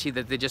uncertainty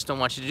that they just don't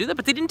want you to do that,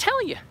 but they didn't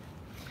tell you.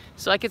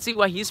 So I could see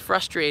why he's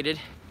frustrated,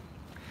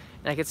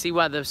 and I could see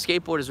why the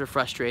skateboarders were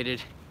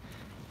frustrated,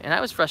 and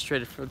I was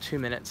frustrated for 2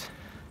 minutes.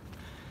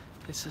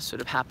 This just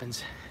sort of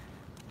happens.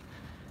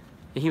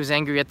 He was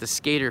angry at the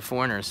skater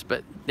foreigners,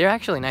 but they're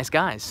actually nice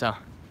guys, so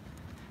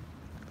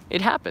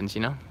it happens,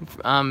 you know.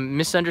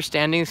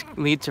 Misunderstandings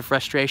lead to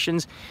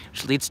frustrations,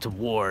 which leads to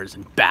wars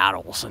and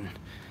battles. And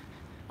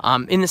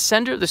in the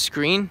center of the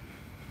screen,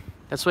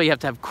 that's why you have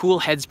to have cool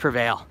heads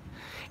prevail.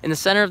 In the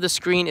center of the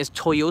screen is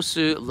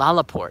Toyosu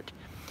Lalaport.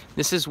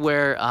 This is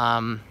where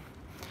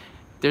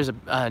there's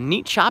a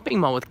neat shopping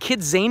mall with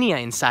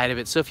Kidzania inside of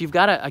it. So if you've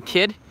got a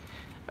kid,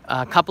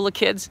 a couple of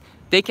kids,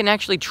 they can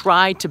actually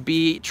try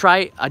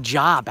a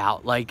job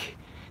out. Like,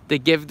 they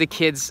give the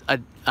kids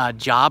a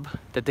job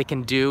that they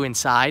can do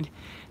inside,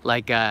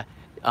 like a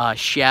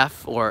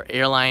chef or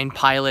airline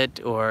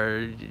pilot,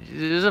 or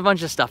there's a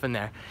bunch of stuff in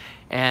there.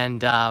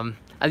 And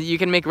you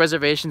can make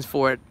reservations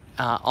for it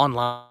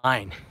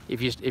online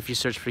if you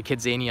search for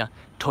Kidzania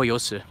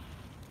Toyosu.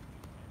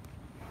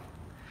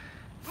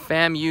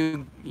 Fam,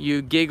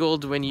 you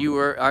giggled when you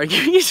were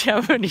arguing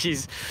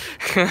Japanese.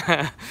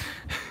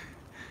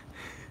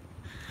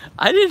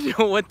 I didn't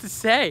know what to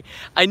say.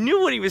 I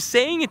knew what he was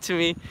saying it to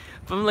me,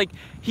 but I'm like,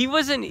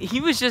 and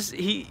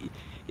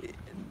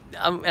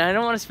I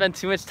don't want to spend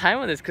too much time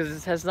on this because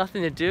it has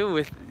nothing to do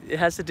with, it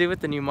has to do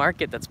with the new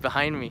market that's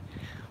behind me.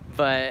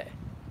 But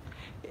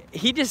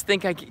he just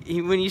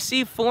when you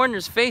see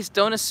foreigners' face,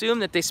 don't assume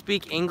that they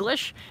speak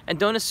English, and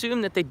don't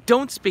assume that they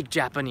don't speak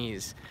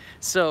Japanese.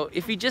 So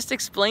if he just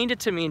explained it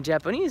to me in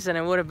Japanese, then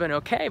it would have been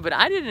okay, but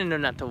I didn't know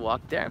not to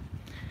walk there.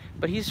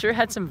 But he sure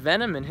had some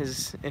venom in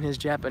his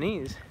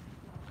Japanese.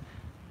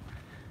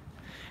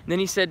 And then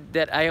he said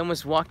that I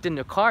almost walked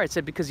into a car. It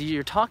said, because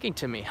you're talking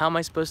to me. How am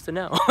I supposed to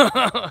know?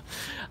 I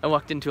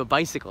walked into a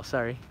bicycle,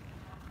 sorry.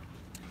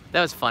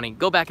 That was funny.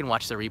 Go back and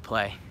watch the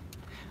replay.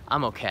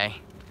 I'm okay.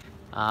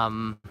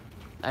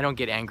 I don't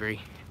get angry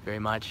very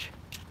much.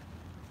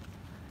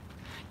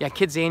 Yeah,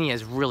 Kidzania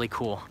is really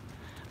cool.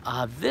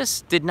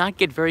 This did not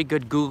get very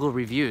good Google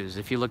reviews.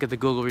 If you look at the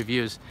Google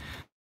reviews,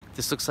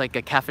 this looks like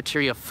a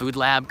cafeteria food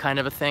lab kind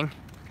of a thing.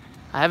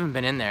 I haven't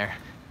been in there.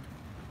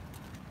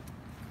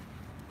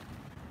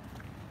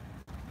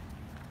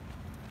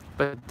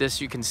 But this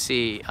you can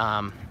see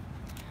on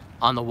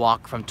the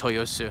walk from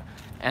Toyosu,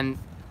 and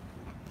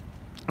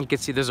you can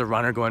see there's a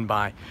runner going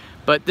by.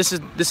 But this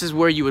is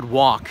where you would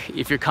walk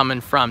if you're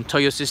coming from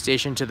Toyosu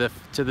Station to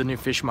the new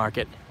fish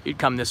market. You'd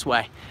come this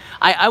way.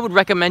 I would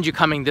recommend you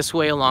coming this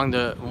way along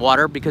the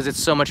water because it's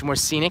so much more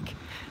scenic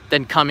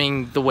than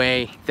coming the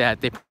way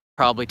that they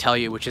probably tell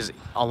you, which is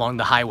along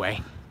the highway,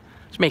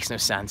 which makes no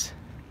sense.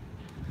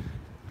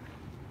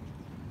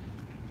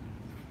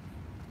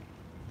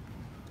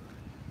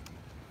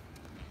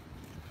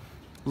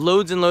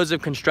 Loads and loads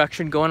of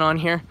construction going on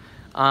here.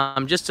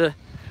 Just to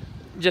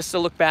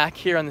look back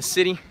here on the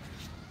city.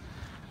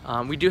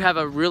 We do have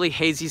a really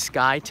hazy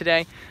sky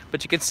today,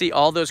 but you can see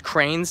all those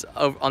cranes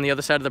on the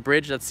other side of the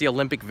bridge. That's the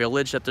Olympic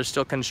Village that they're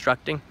still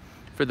constructing.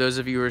 For those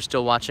of you who are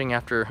still watching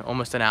after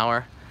almost an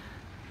hour,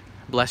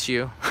 bless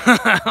you.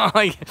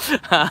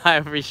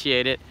 I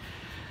appreciate it.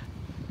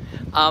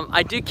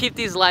 I do keep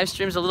these live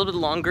streams a little bit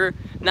longer,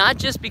 not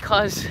just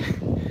because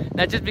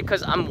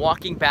I'm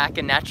walking back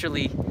and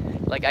naturally,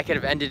 like, I could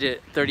have ended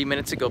it 30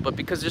 minutes ago, but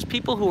because there's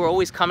people who are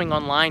always coming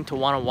online to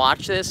want to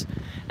watch this,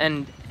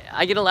 and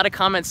I get a lot of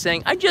comments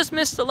saying, I just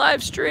missed the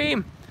live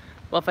stream.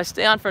 Well, if I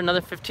stay on for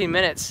another 15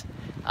 minutes,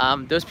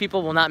 those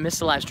people will not miss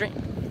the live stream.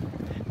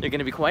 They're going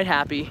to be quite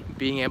happy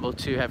being able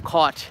to have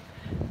caught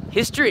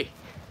history.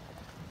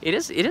 It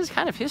is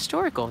kind of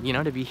historical, you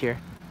know, to be here.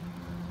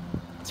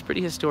 It's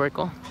pretty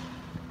historical.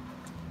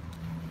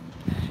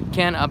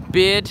 Can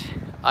bid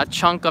a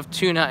chunk of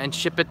tuna and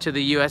ship it to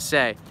the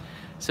USA?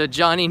 So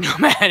Johnny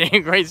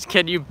Nomadic writes,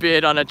 can you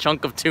bid on a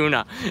chunk of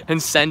tuna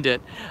and send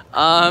it?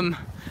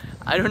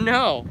 I don't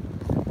know.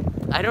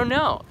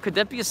 Could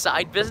that be a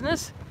side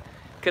business?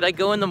 Could I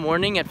go in the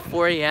morning at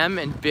 4 a.m.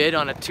 and bid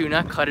on a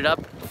tuna, cut it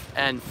up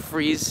and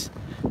freeze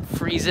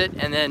it,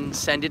 and then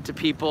send it to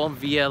people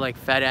via like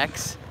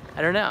FedEx?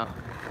 I don't know.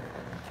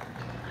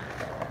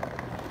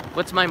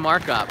 What's my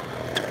markup?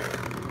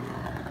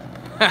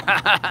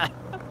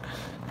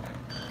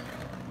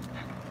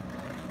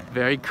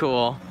 Very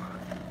cool.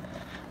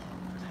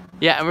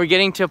 Yeah, and we're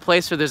getting to a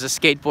place where there's a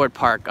skateboard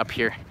park up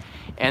here.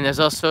 And there's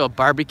also a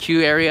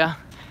barbecue area.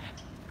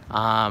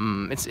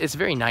 It's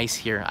very nice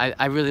here.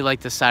 I really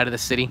like this side of the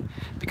city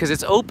because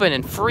it's open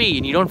and free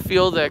and you don't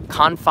feel the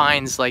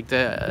confines, like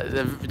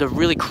the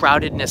really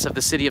crowdedness of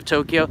the city of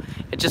Tokyo.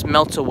 It just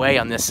melts away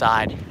on this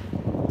side.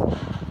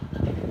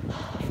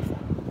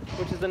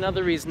 Which is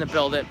another reason to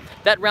build it.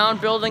 That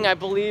round building, I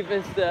believe,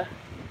 is that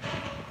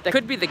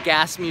could be the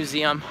gas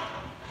museum.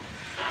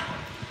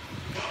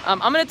 I'm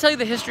gonna tell you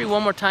the history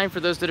one more time for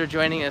those that are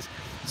joining us.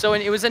 So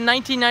it was in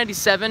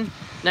 1997,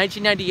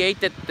 1998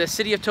 that the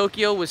city of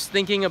Tokyo was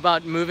thinking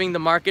about moving the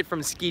market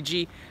from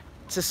Tsukiji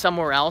to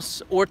somewhere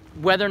else, or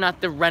whether or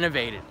not to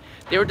renovate it.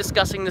 They were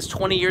discussing this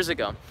 20 years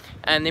ago,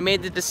 and they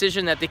made the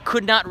decision that they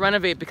could not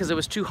renovate because it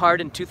was too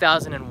hard in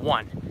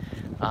 2001.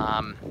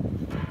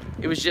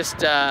 It was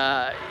just,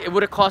 it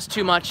would have cost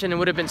too much, and it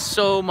would have been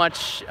so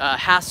much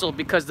hassle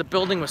because the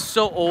building was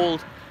so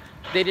old.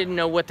 They didn't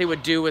know what they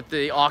would do with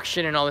the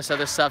auction and all this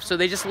other stuff, so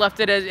they just left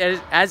it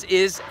as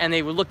is, and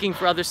they were looking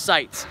for other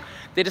sites.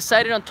 They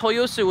decided on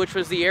Toyosu, which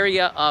was the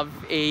area of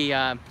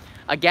a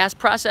gas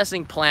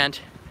processing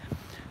plant.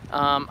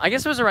 I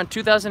guess it was around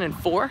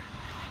 2004,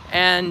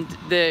 and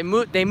they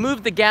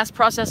moved the gas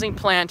processing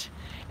plant,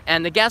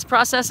 and the gas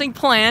processing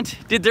plant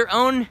did their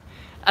own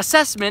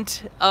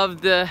assessment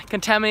of the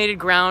contaminated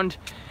ground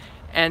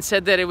and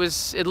said that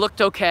it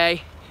looked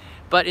okay.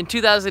 But in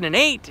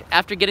 2008,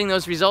 after getting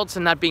those results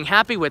and not being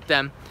happy with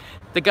them,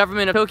 the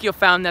government of Tokyo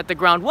found that the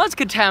ground was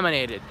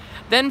contaminated.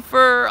 Then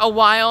for a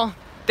while,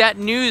 that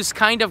news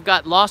kind of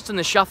got lost in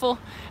the shuffle,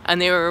 and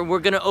they were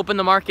going to open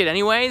the market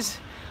anyways,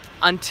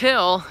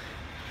 until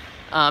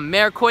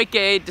Mayor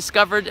Koike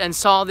discovered and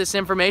saw this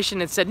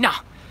information and said, no,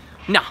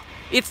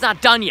 it's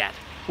not done yet.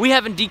 We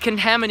haven't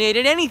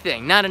decontaminated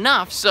anything, not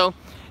enough. So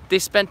they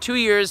spent 2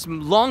 years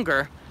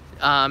longer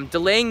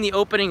delaying the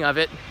opening of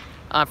it,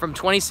 from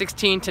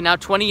 2016 to now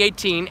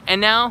 2018,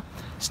 and now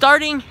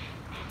starting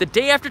the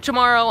day after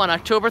tomorrow on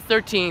October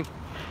 13th,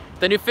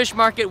 the new fish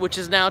market, which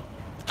is now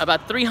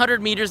about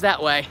 300 meters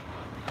that way,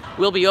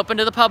 will be open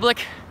to the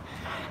public,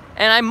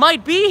 and I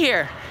might be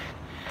here.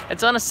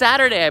 It's on a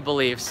Saturday, I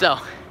believe, so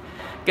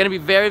gonna be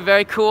very,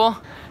 very cool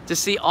to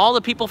see all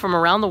the people from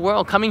around the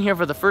world coming here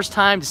for the first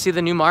time to see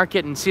the new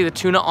market and see the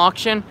tuna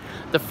auction,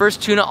 the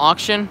first tuna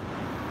auction.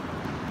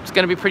 It's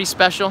gonna be pretty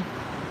special.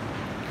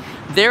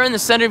 There in the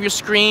center of your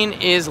screen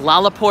is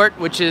Lalaport,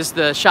 which is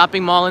the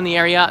shopping mall in the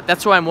area.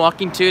 That's where I'm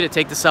walking to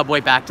take the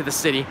subway back to the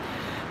city.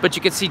 But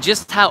you can see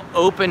just how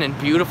open and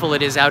beautiful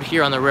it is out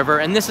here on the river.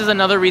 And this is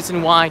another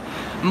reason why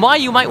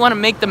you might want to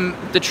make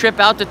the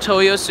trip out to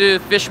Toyosu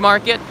Fish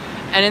Market.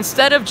 And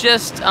instead of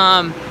just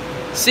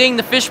seeing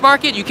the fish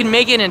market, you can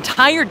make an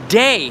entire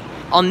day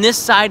on this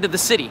side of the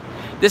city.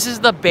 This is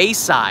the bay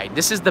side.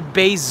 This is the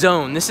bay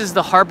zone. This is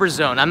the harbor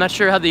zone. I'm not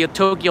sure how the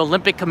Tokyo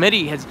Olympic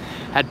Committee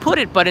had put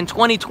it, but in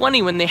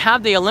 2020, when they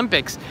have the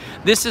Olympics,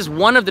 this is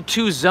one of the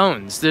two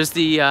zones. There's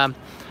the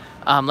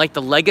like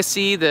the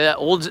legacy, the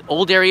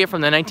old area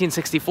from the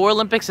 1964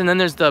 Olympics, and then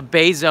there's the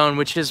bay zone,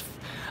 which is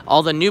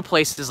all the new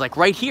places, like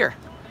right here.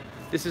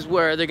 This is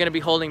where they're going to be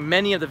holding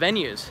many of the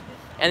venues,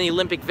 and the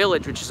Olympic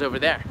Village, which is over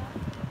there.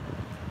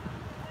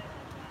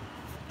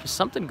 There's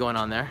something going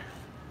on there.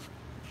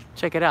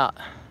 Check it out.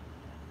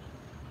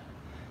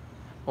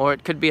 Or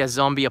it could be a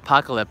zombie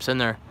apocalypse,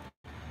 and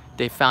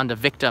they found a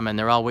victim, and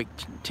they're all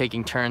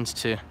taking turns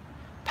to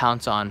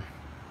pounce on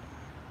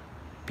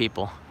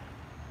people.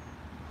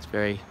 It's a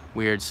very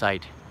weird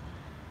sight.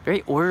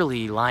 Very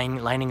orderly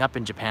lining up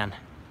in Japan.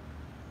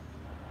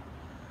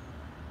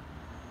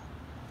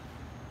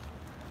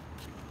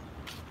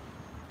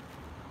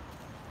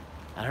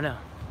 I don't know.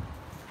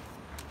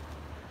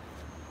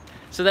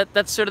 So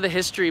that's sort of the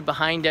history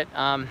behind it,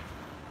 and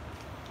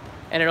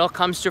it all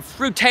comes to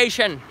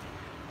fruitation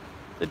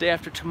the day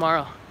after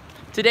tomorrow.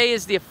 Today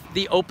is the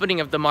opening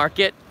of the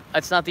market.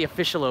 It's not the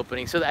official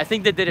opening. So I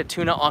think they did a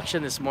tuna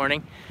auction this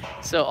morning,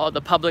 so all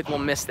the public will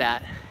miss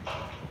that.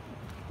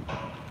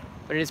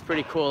 But it is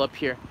pretty cool up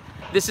here.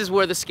 This is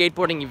where the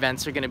skateboarding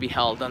events are going to be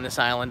held on this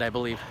island, I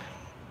believe.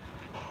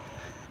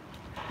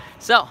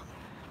 So,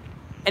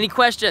 any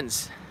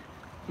questions?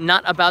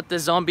 Not about the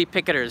zombie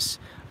picketers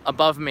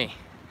above me,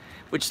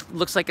 which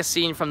looks like a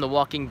scene from The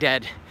Walking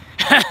Dead.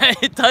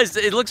 It does.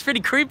 It looks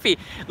pretty creepy.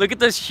 Look at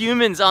those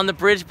humans on the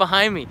bridge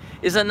behind me.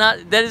 Is that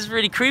not? That is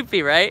pretty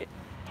creepy, right?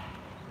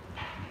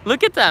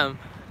 Look at them.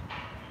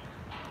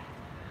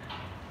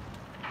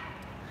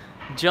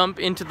 Jump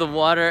into the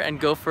water and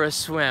go for a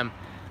swim.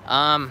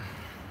 I'm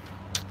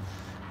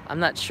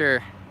not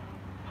sure.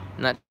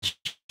 I'm not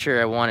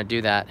sure I want to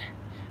do that.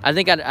 I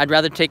think I'd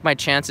rather take my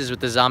chances with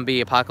the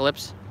zombie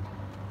apocalypse.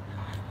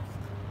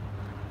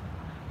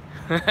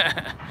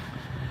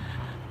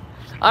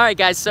 All right,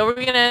 guys, so we're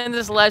gonna end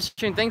this live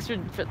stream. Thanks for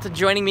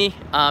joining me.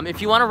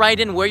 If you want to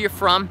write in where you're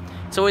from,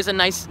 it's always a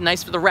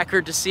nice for the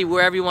record to see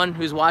where everyone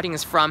who's watching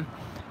is from.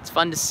 It's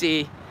fun to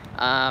see.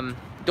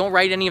 Don't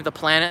write any of the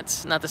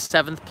planets, not the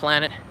 7th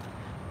planet,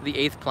 the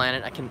 8th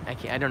planet.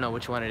 I don't know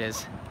which one it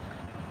is.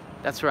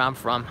 That's where I'm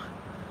from.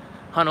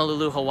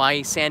 Honolulu,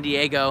 Hawaii, San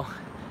Diego,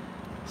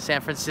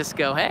 San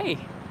Francisco. Hey,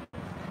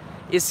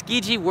 is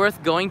Tsukiji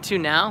worth going to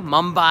now?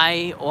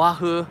 Mumbai,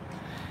 Oahu.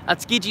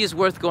 Tsukiji is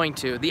worth going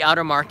to. The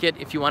outer market,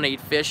 if you want to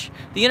eat fish.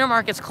 The inner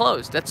market's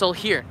closed, that's all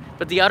here.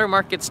 But the outer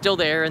market's still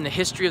there, and the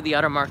history of the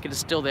outer market is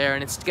still there,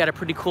 and it's got a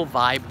pretty cool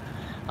vibe.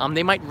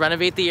 They might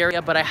renovate the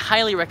area, but I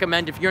highly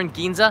recommend if you're in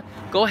Ginza,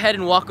 go ahead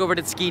and walk over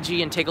to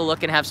Tsukiji and take a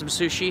look and have some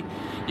sushi.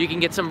 You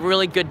can get some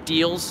really good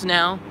deals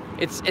now.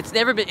 It's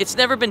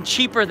never been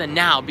cheaper than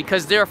now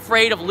because they're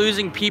afraid of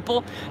losing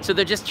people, so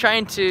they're just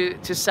trying to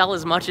sell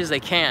as much as they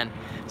can.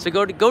 So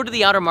go to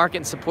the outer market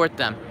and support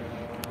them.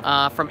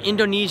 From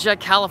Indonesia,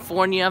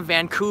 California,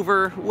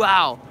 Vancouver,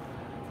 wow,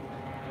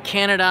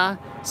 Canada,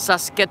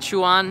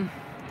 Saskatchewan,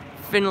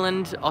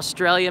 Finland,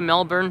 Australia,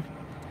 Melbourne,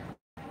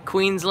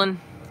 Queensland.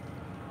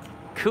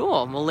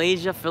 Cool.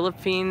 Malaysia,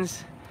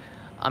 Philippines,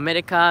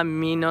 America,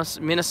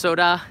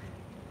 Minnesota,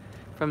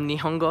 from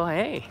Nihongo.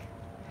 Hey,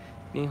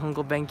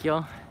 Nihongo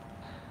Benkyo.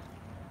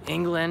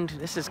 England.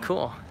 This is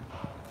cool.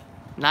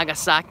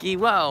 Nagasaki.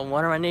 Whoa,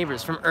 one of our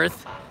neighbors from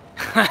Earth.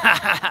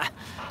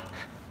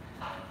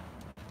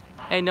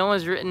 Hey, no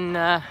one's written.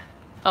 Oh,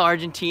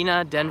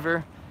 Argentina,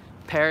 Denver,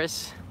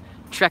 Paris,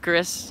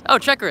 Treacherous. Oh,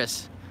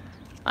 Treacherous.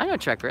 I know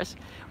Treacherous.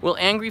 Will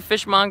angry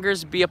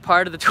fishmongers be a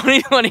part of the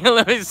 2020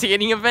 Olympic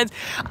skating events?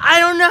 I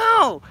don't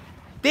know.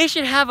 They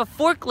should have a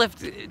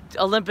forklift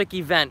Olympic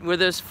event where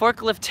there's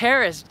forklift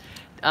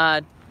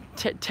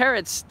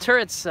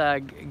turrets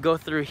go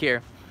through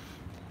here.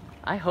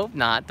 I hope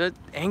not. The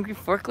angry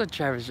forklift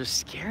drivers are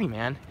scary,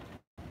 man.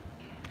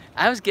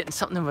 I was getting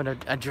something of an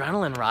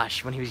adrenaline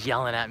rush when he was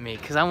yelling at me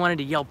because I wanted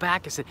to yell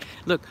back. I said,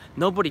 look,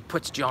 nobody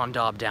puts John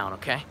Dobb down,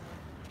 okay?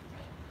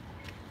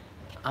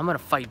 I'm gonna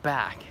fight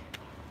back.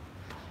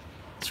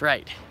 That's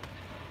right.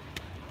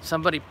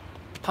 Somebody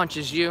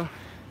punches you,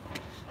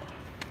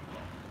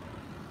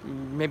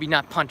 maybe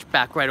not punch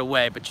back right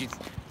away, but you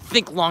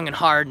think long and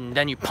hard and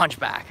then you punch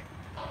back.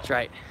 That's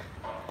right.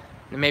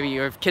 And maybe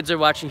your kids are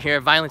watching here,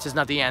 violence is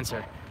not the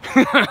answer.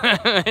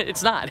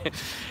 It's not.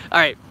 All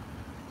right.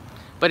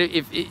 But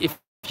if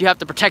you have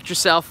to protect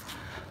yourself,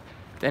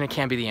 then it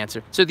can be the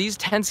answer. So these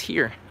tents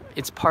here,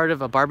 it's part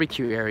of a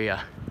barbecue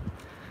area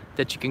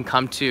that you can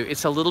come to.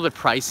 It's a little bit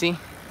pricey,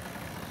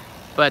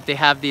 but they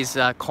have these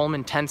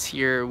Coleman tents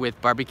here with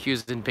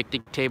barbecues and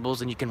picnic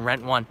tables, and you can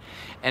rent one.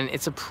 And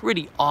it's a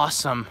pretty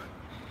awesome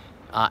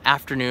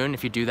afternoon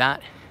if you do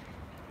that.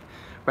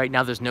 Right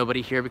now there's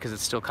nobody here because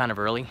it's still kind of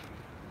early.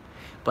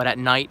 But at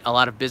night, a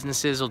lot of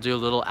businesses will do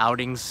little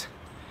outings.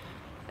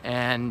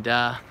 And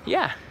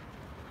yeah,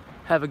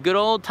 have a good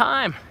old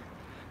time.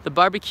 The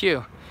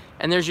barbecue.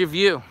 And there's your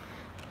view.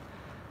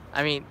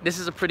 I mean, this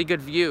is a pretty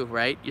good view,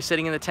 right? You're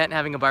sitting in the tent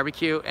having a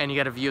barbecue and you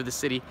got a view of the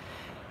city.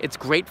 It's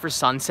great for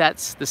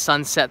sunsets. The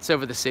sun sets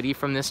over the city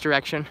from this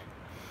direction.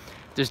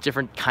 There's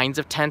different kinds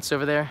of tents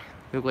over there.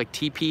 They look like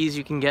teepees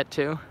you can get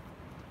to.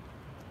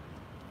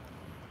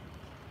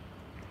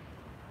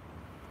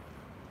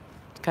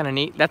 It's kind of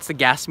neat. That's the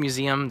gas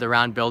museum, the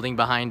round building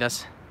behind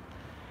us.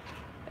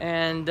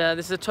 And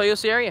this is a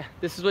Toyosu area.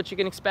 This is what you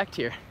can expect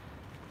here.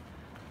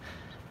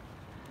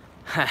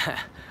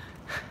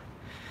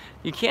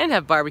 You can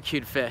have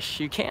barbecued fish,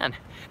 you can.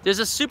 There's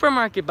a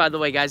supermarket, by the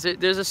way, guys.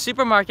 There's a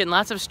supermarket and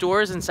lots of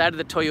stores inside of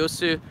the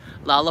Toyosu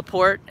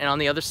Lalaport and on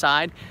the other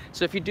side.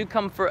 So if you do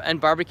come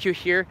and barbecue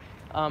here,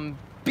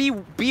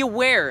 be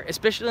aware,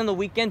 especially on the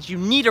weekends, you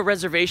need a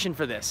reservation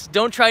for this.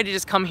 Don't try to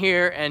just come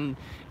here and,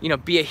 you know,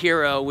 be a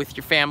hero with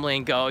your family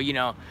and go, you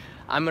know,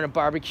 I'm gonna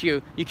barbecue.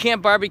 You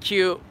can't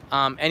barbecue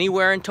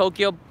anywhere in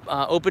Tokyo.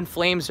 Open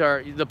flames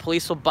the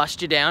police will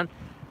bust you down.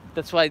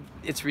 That's why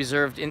it's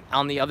reserved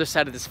on the other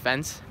side of this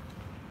fence.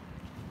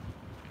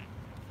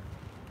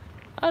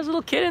 Oh, there's a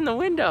little kid in the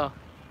window.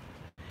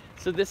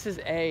 So this is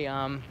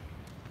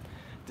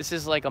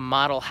like a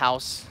model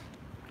house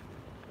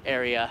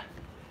area,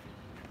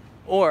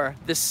 or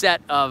the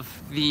set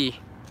of the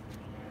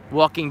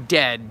Walking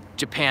Dead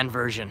Japan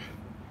version.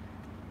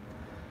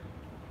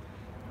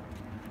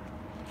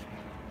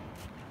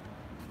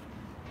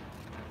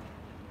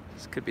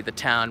 This could be the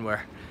town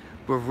where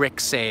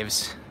Rick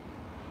saves.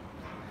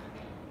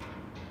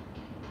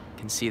 You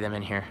can see them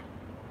in here.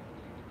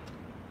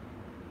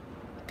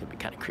 Could be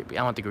kind of creepy.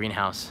 I want the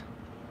greenhouse.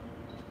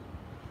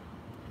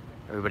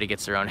 Everybody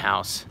gets their own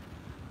house.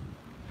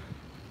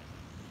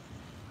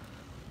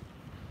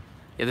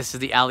 Yeah, this is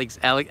the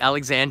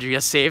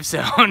Alexandria safe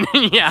zone.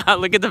 Yeah,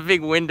 look at the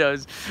big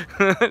windows.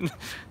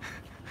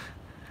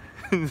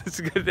 That's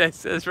good.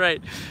 That's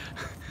right.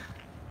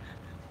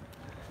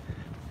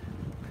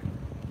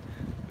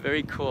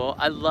 Very cool.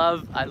 I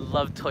love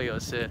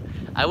Toyosu.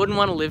 I wouldn't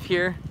want to live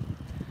here,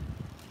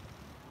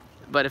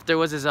 but if there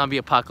was a zombie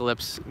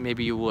apocalypse,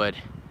 maybe you would.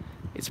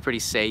 It's pretty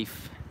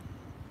safe.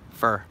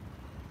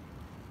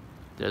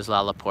 There's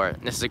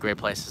Lalaport. This is a great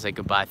place to say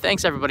goodbye.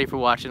 Thanks everybody for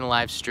watching the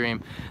live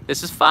stream.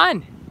 This is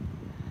fun.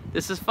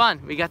 This is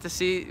fun. We got to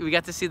see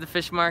the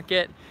fish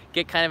market,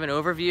 get kind of an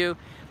overview.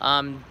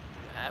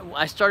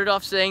 I started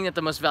off saying that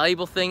the most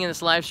valuable thing in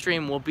this live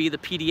stream will be the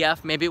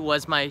PDF. Maybe it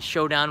was my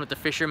showdown with the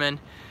fishermen.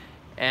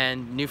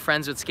 and new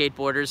friends with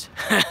skateboarders.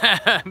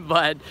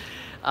 But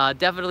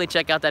definitely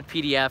check out that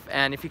PDF.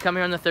 And if you come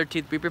here on the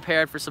 13th, be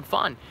prepared for some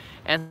fun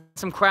and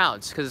some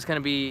crowds, because it's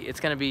gonna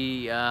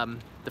be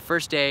the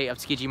first day of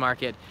Tsukiji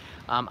Market.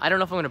 I don't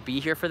know if I'm gonna be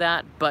here for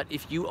that, but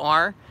if you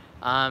are,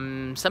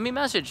 send me a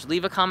message,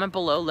 leave a comment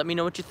below, let me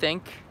know what you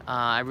think.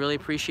 I really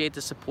appreciate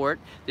the support.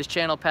 This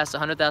channel passed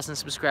 100,000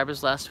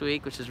 subscribers last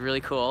week, which is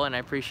really cool, and I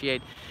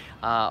appreciate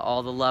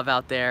all the love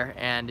out there.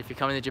 And if you're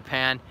coming to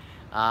Japan,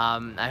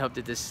 I hope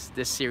that this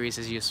series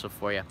is useful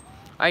for you.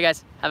 All right,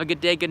 guys, have a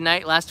good day, good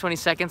night. Last 20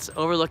 seconds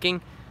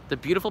overlooking the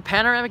beautiful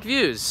panoramic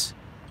views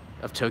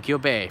of Tokyo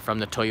Bay from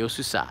the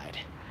Toyosu side.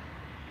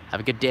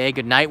 Have a good day,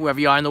 good night, wherever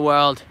you are in the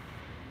world.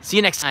 See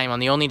you next time on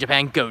the Only in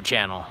Japan Go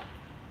channel.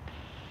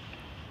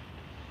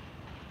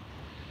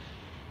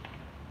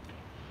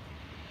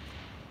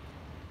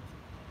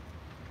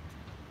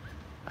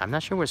 I'm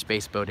not sure where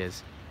Spaceboat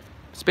is.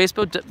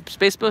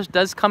 Spaceboat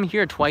does come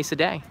here twice a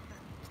day.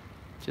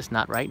 Just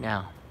not right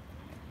now.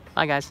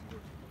 Bye, guys.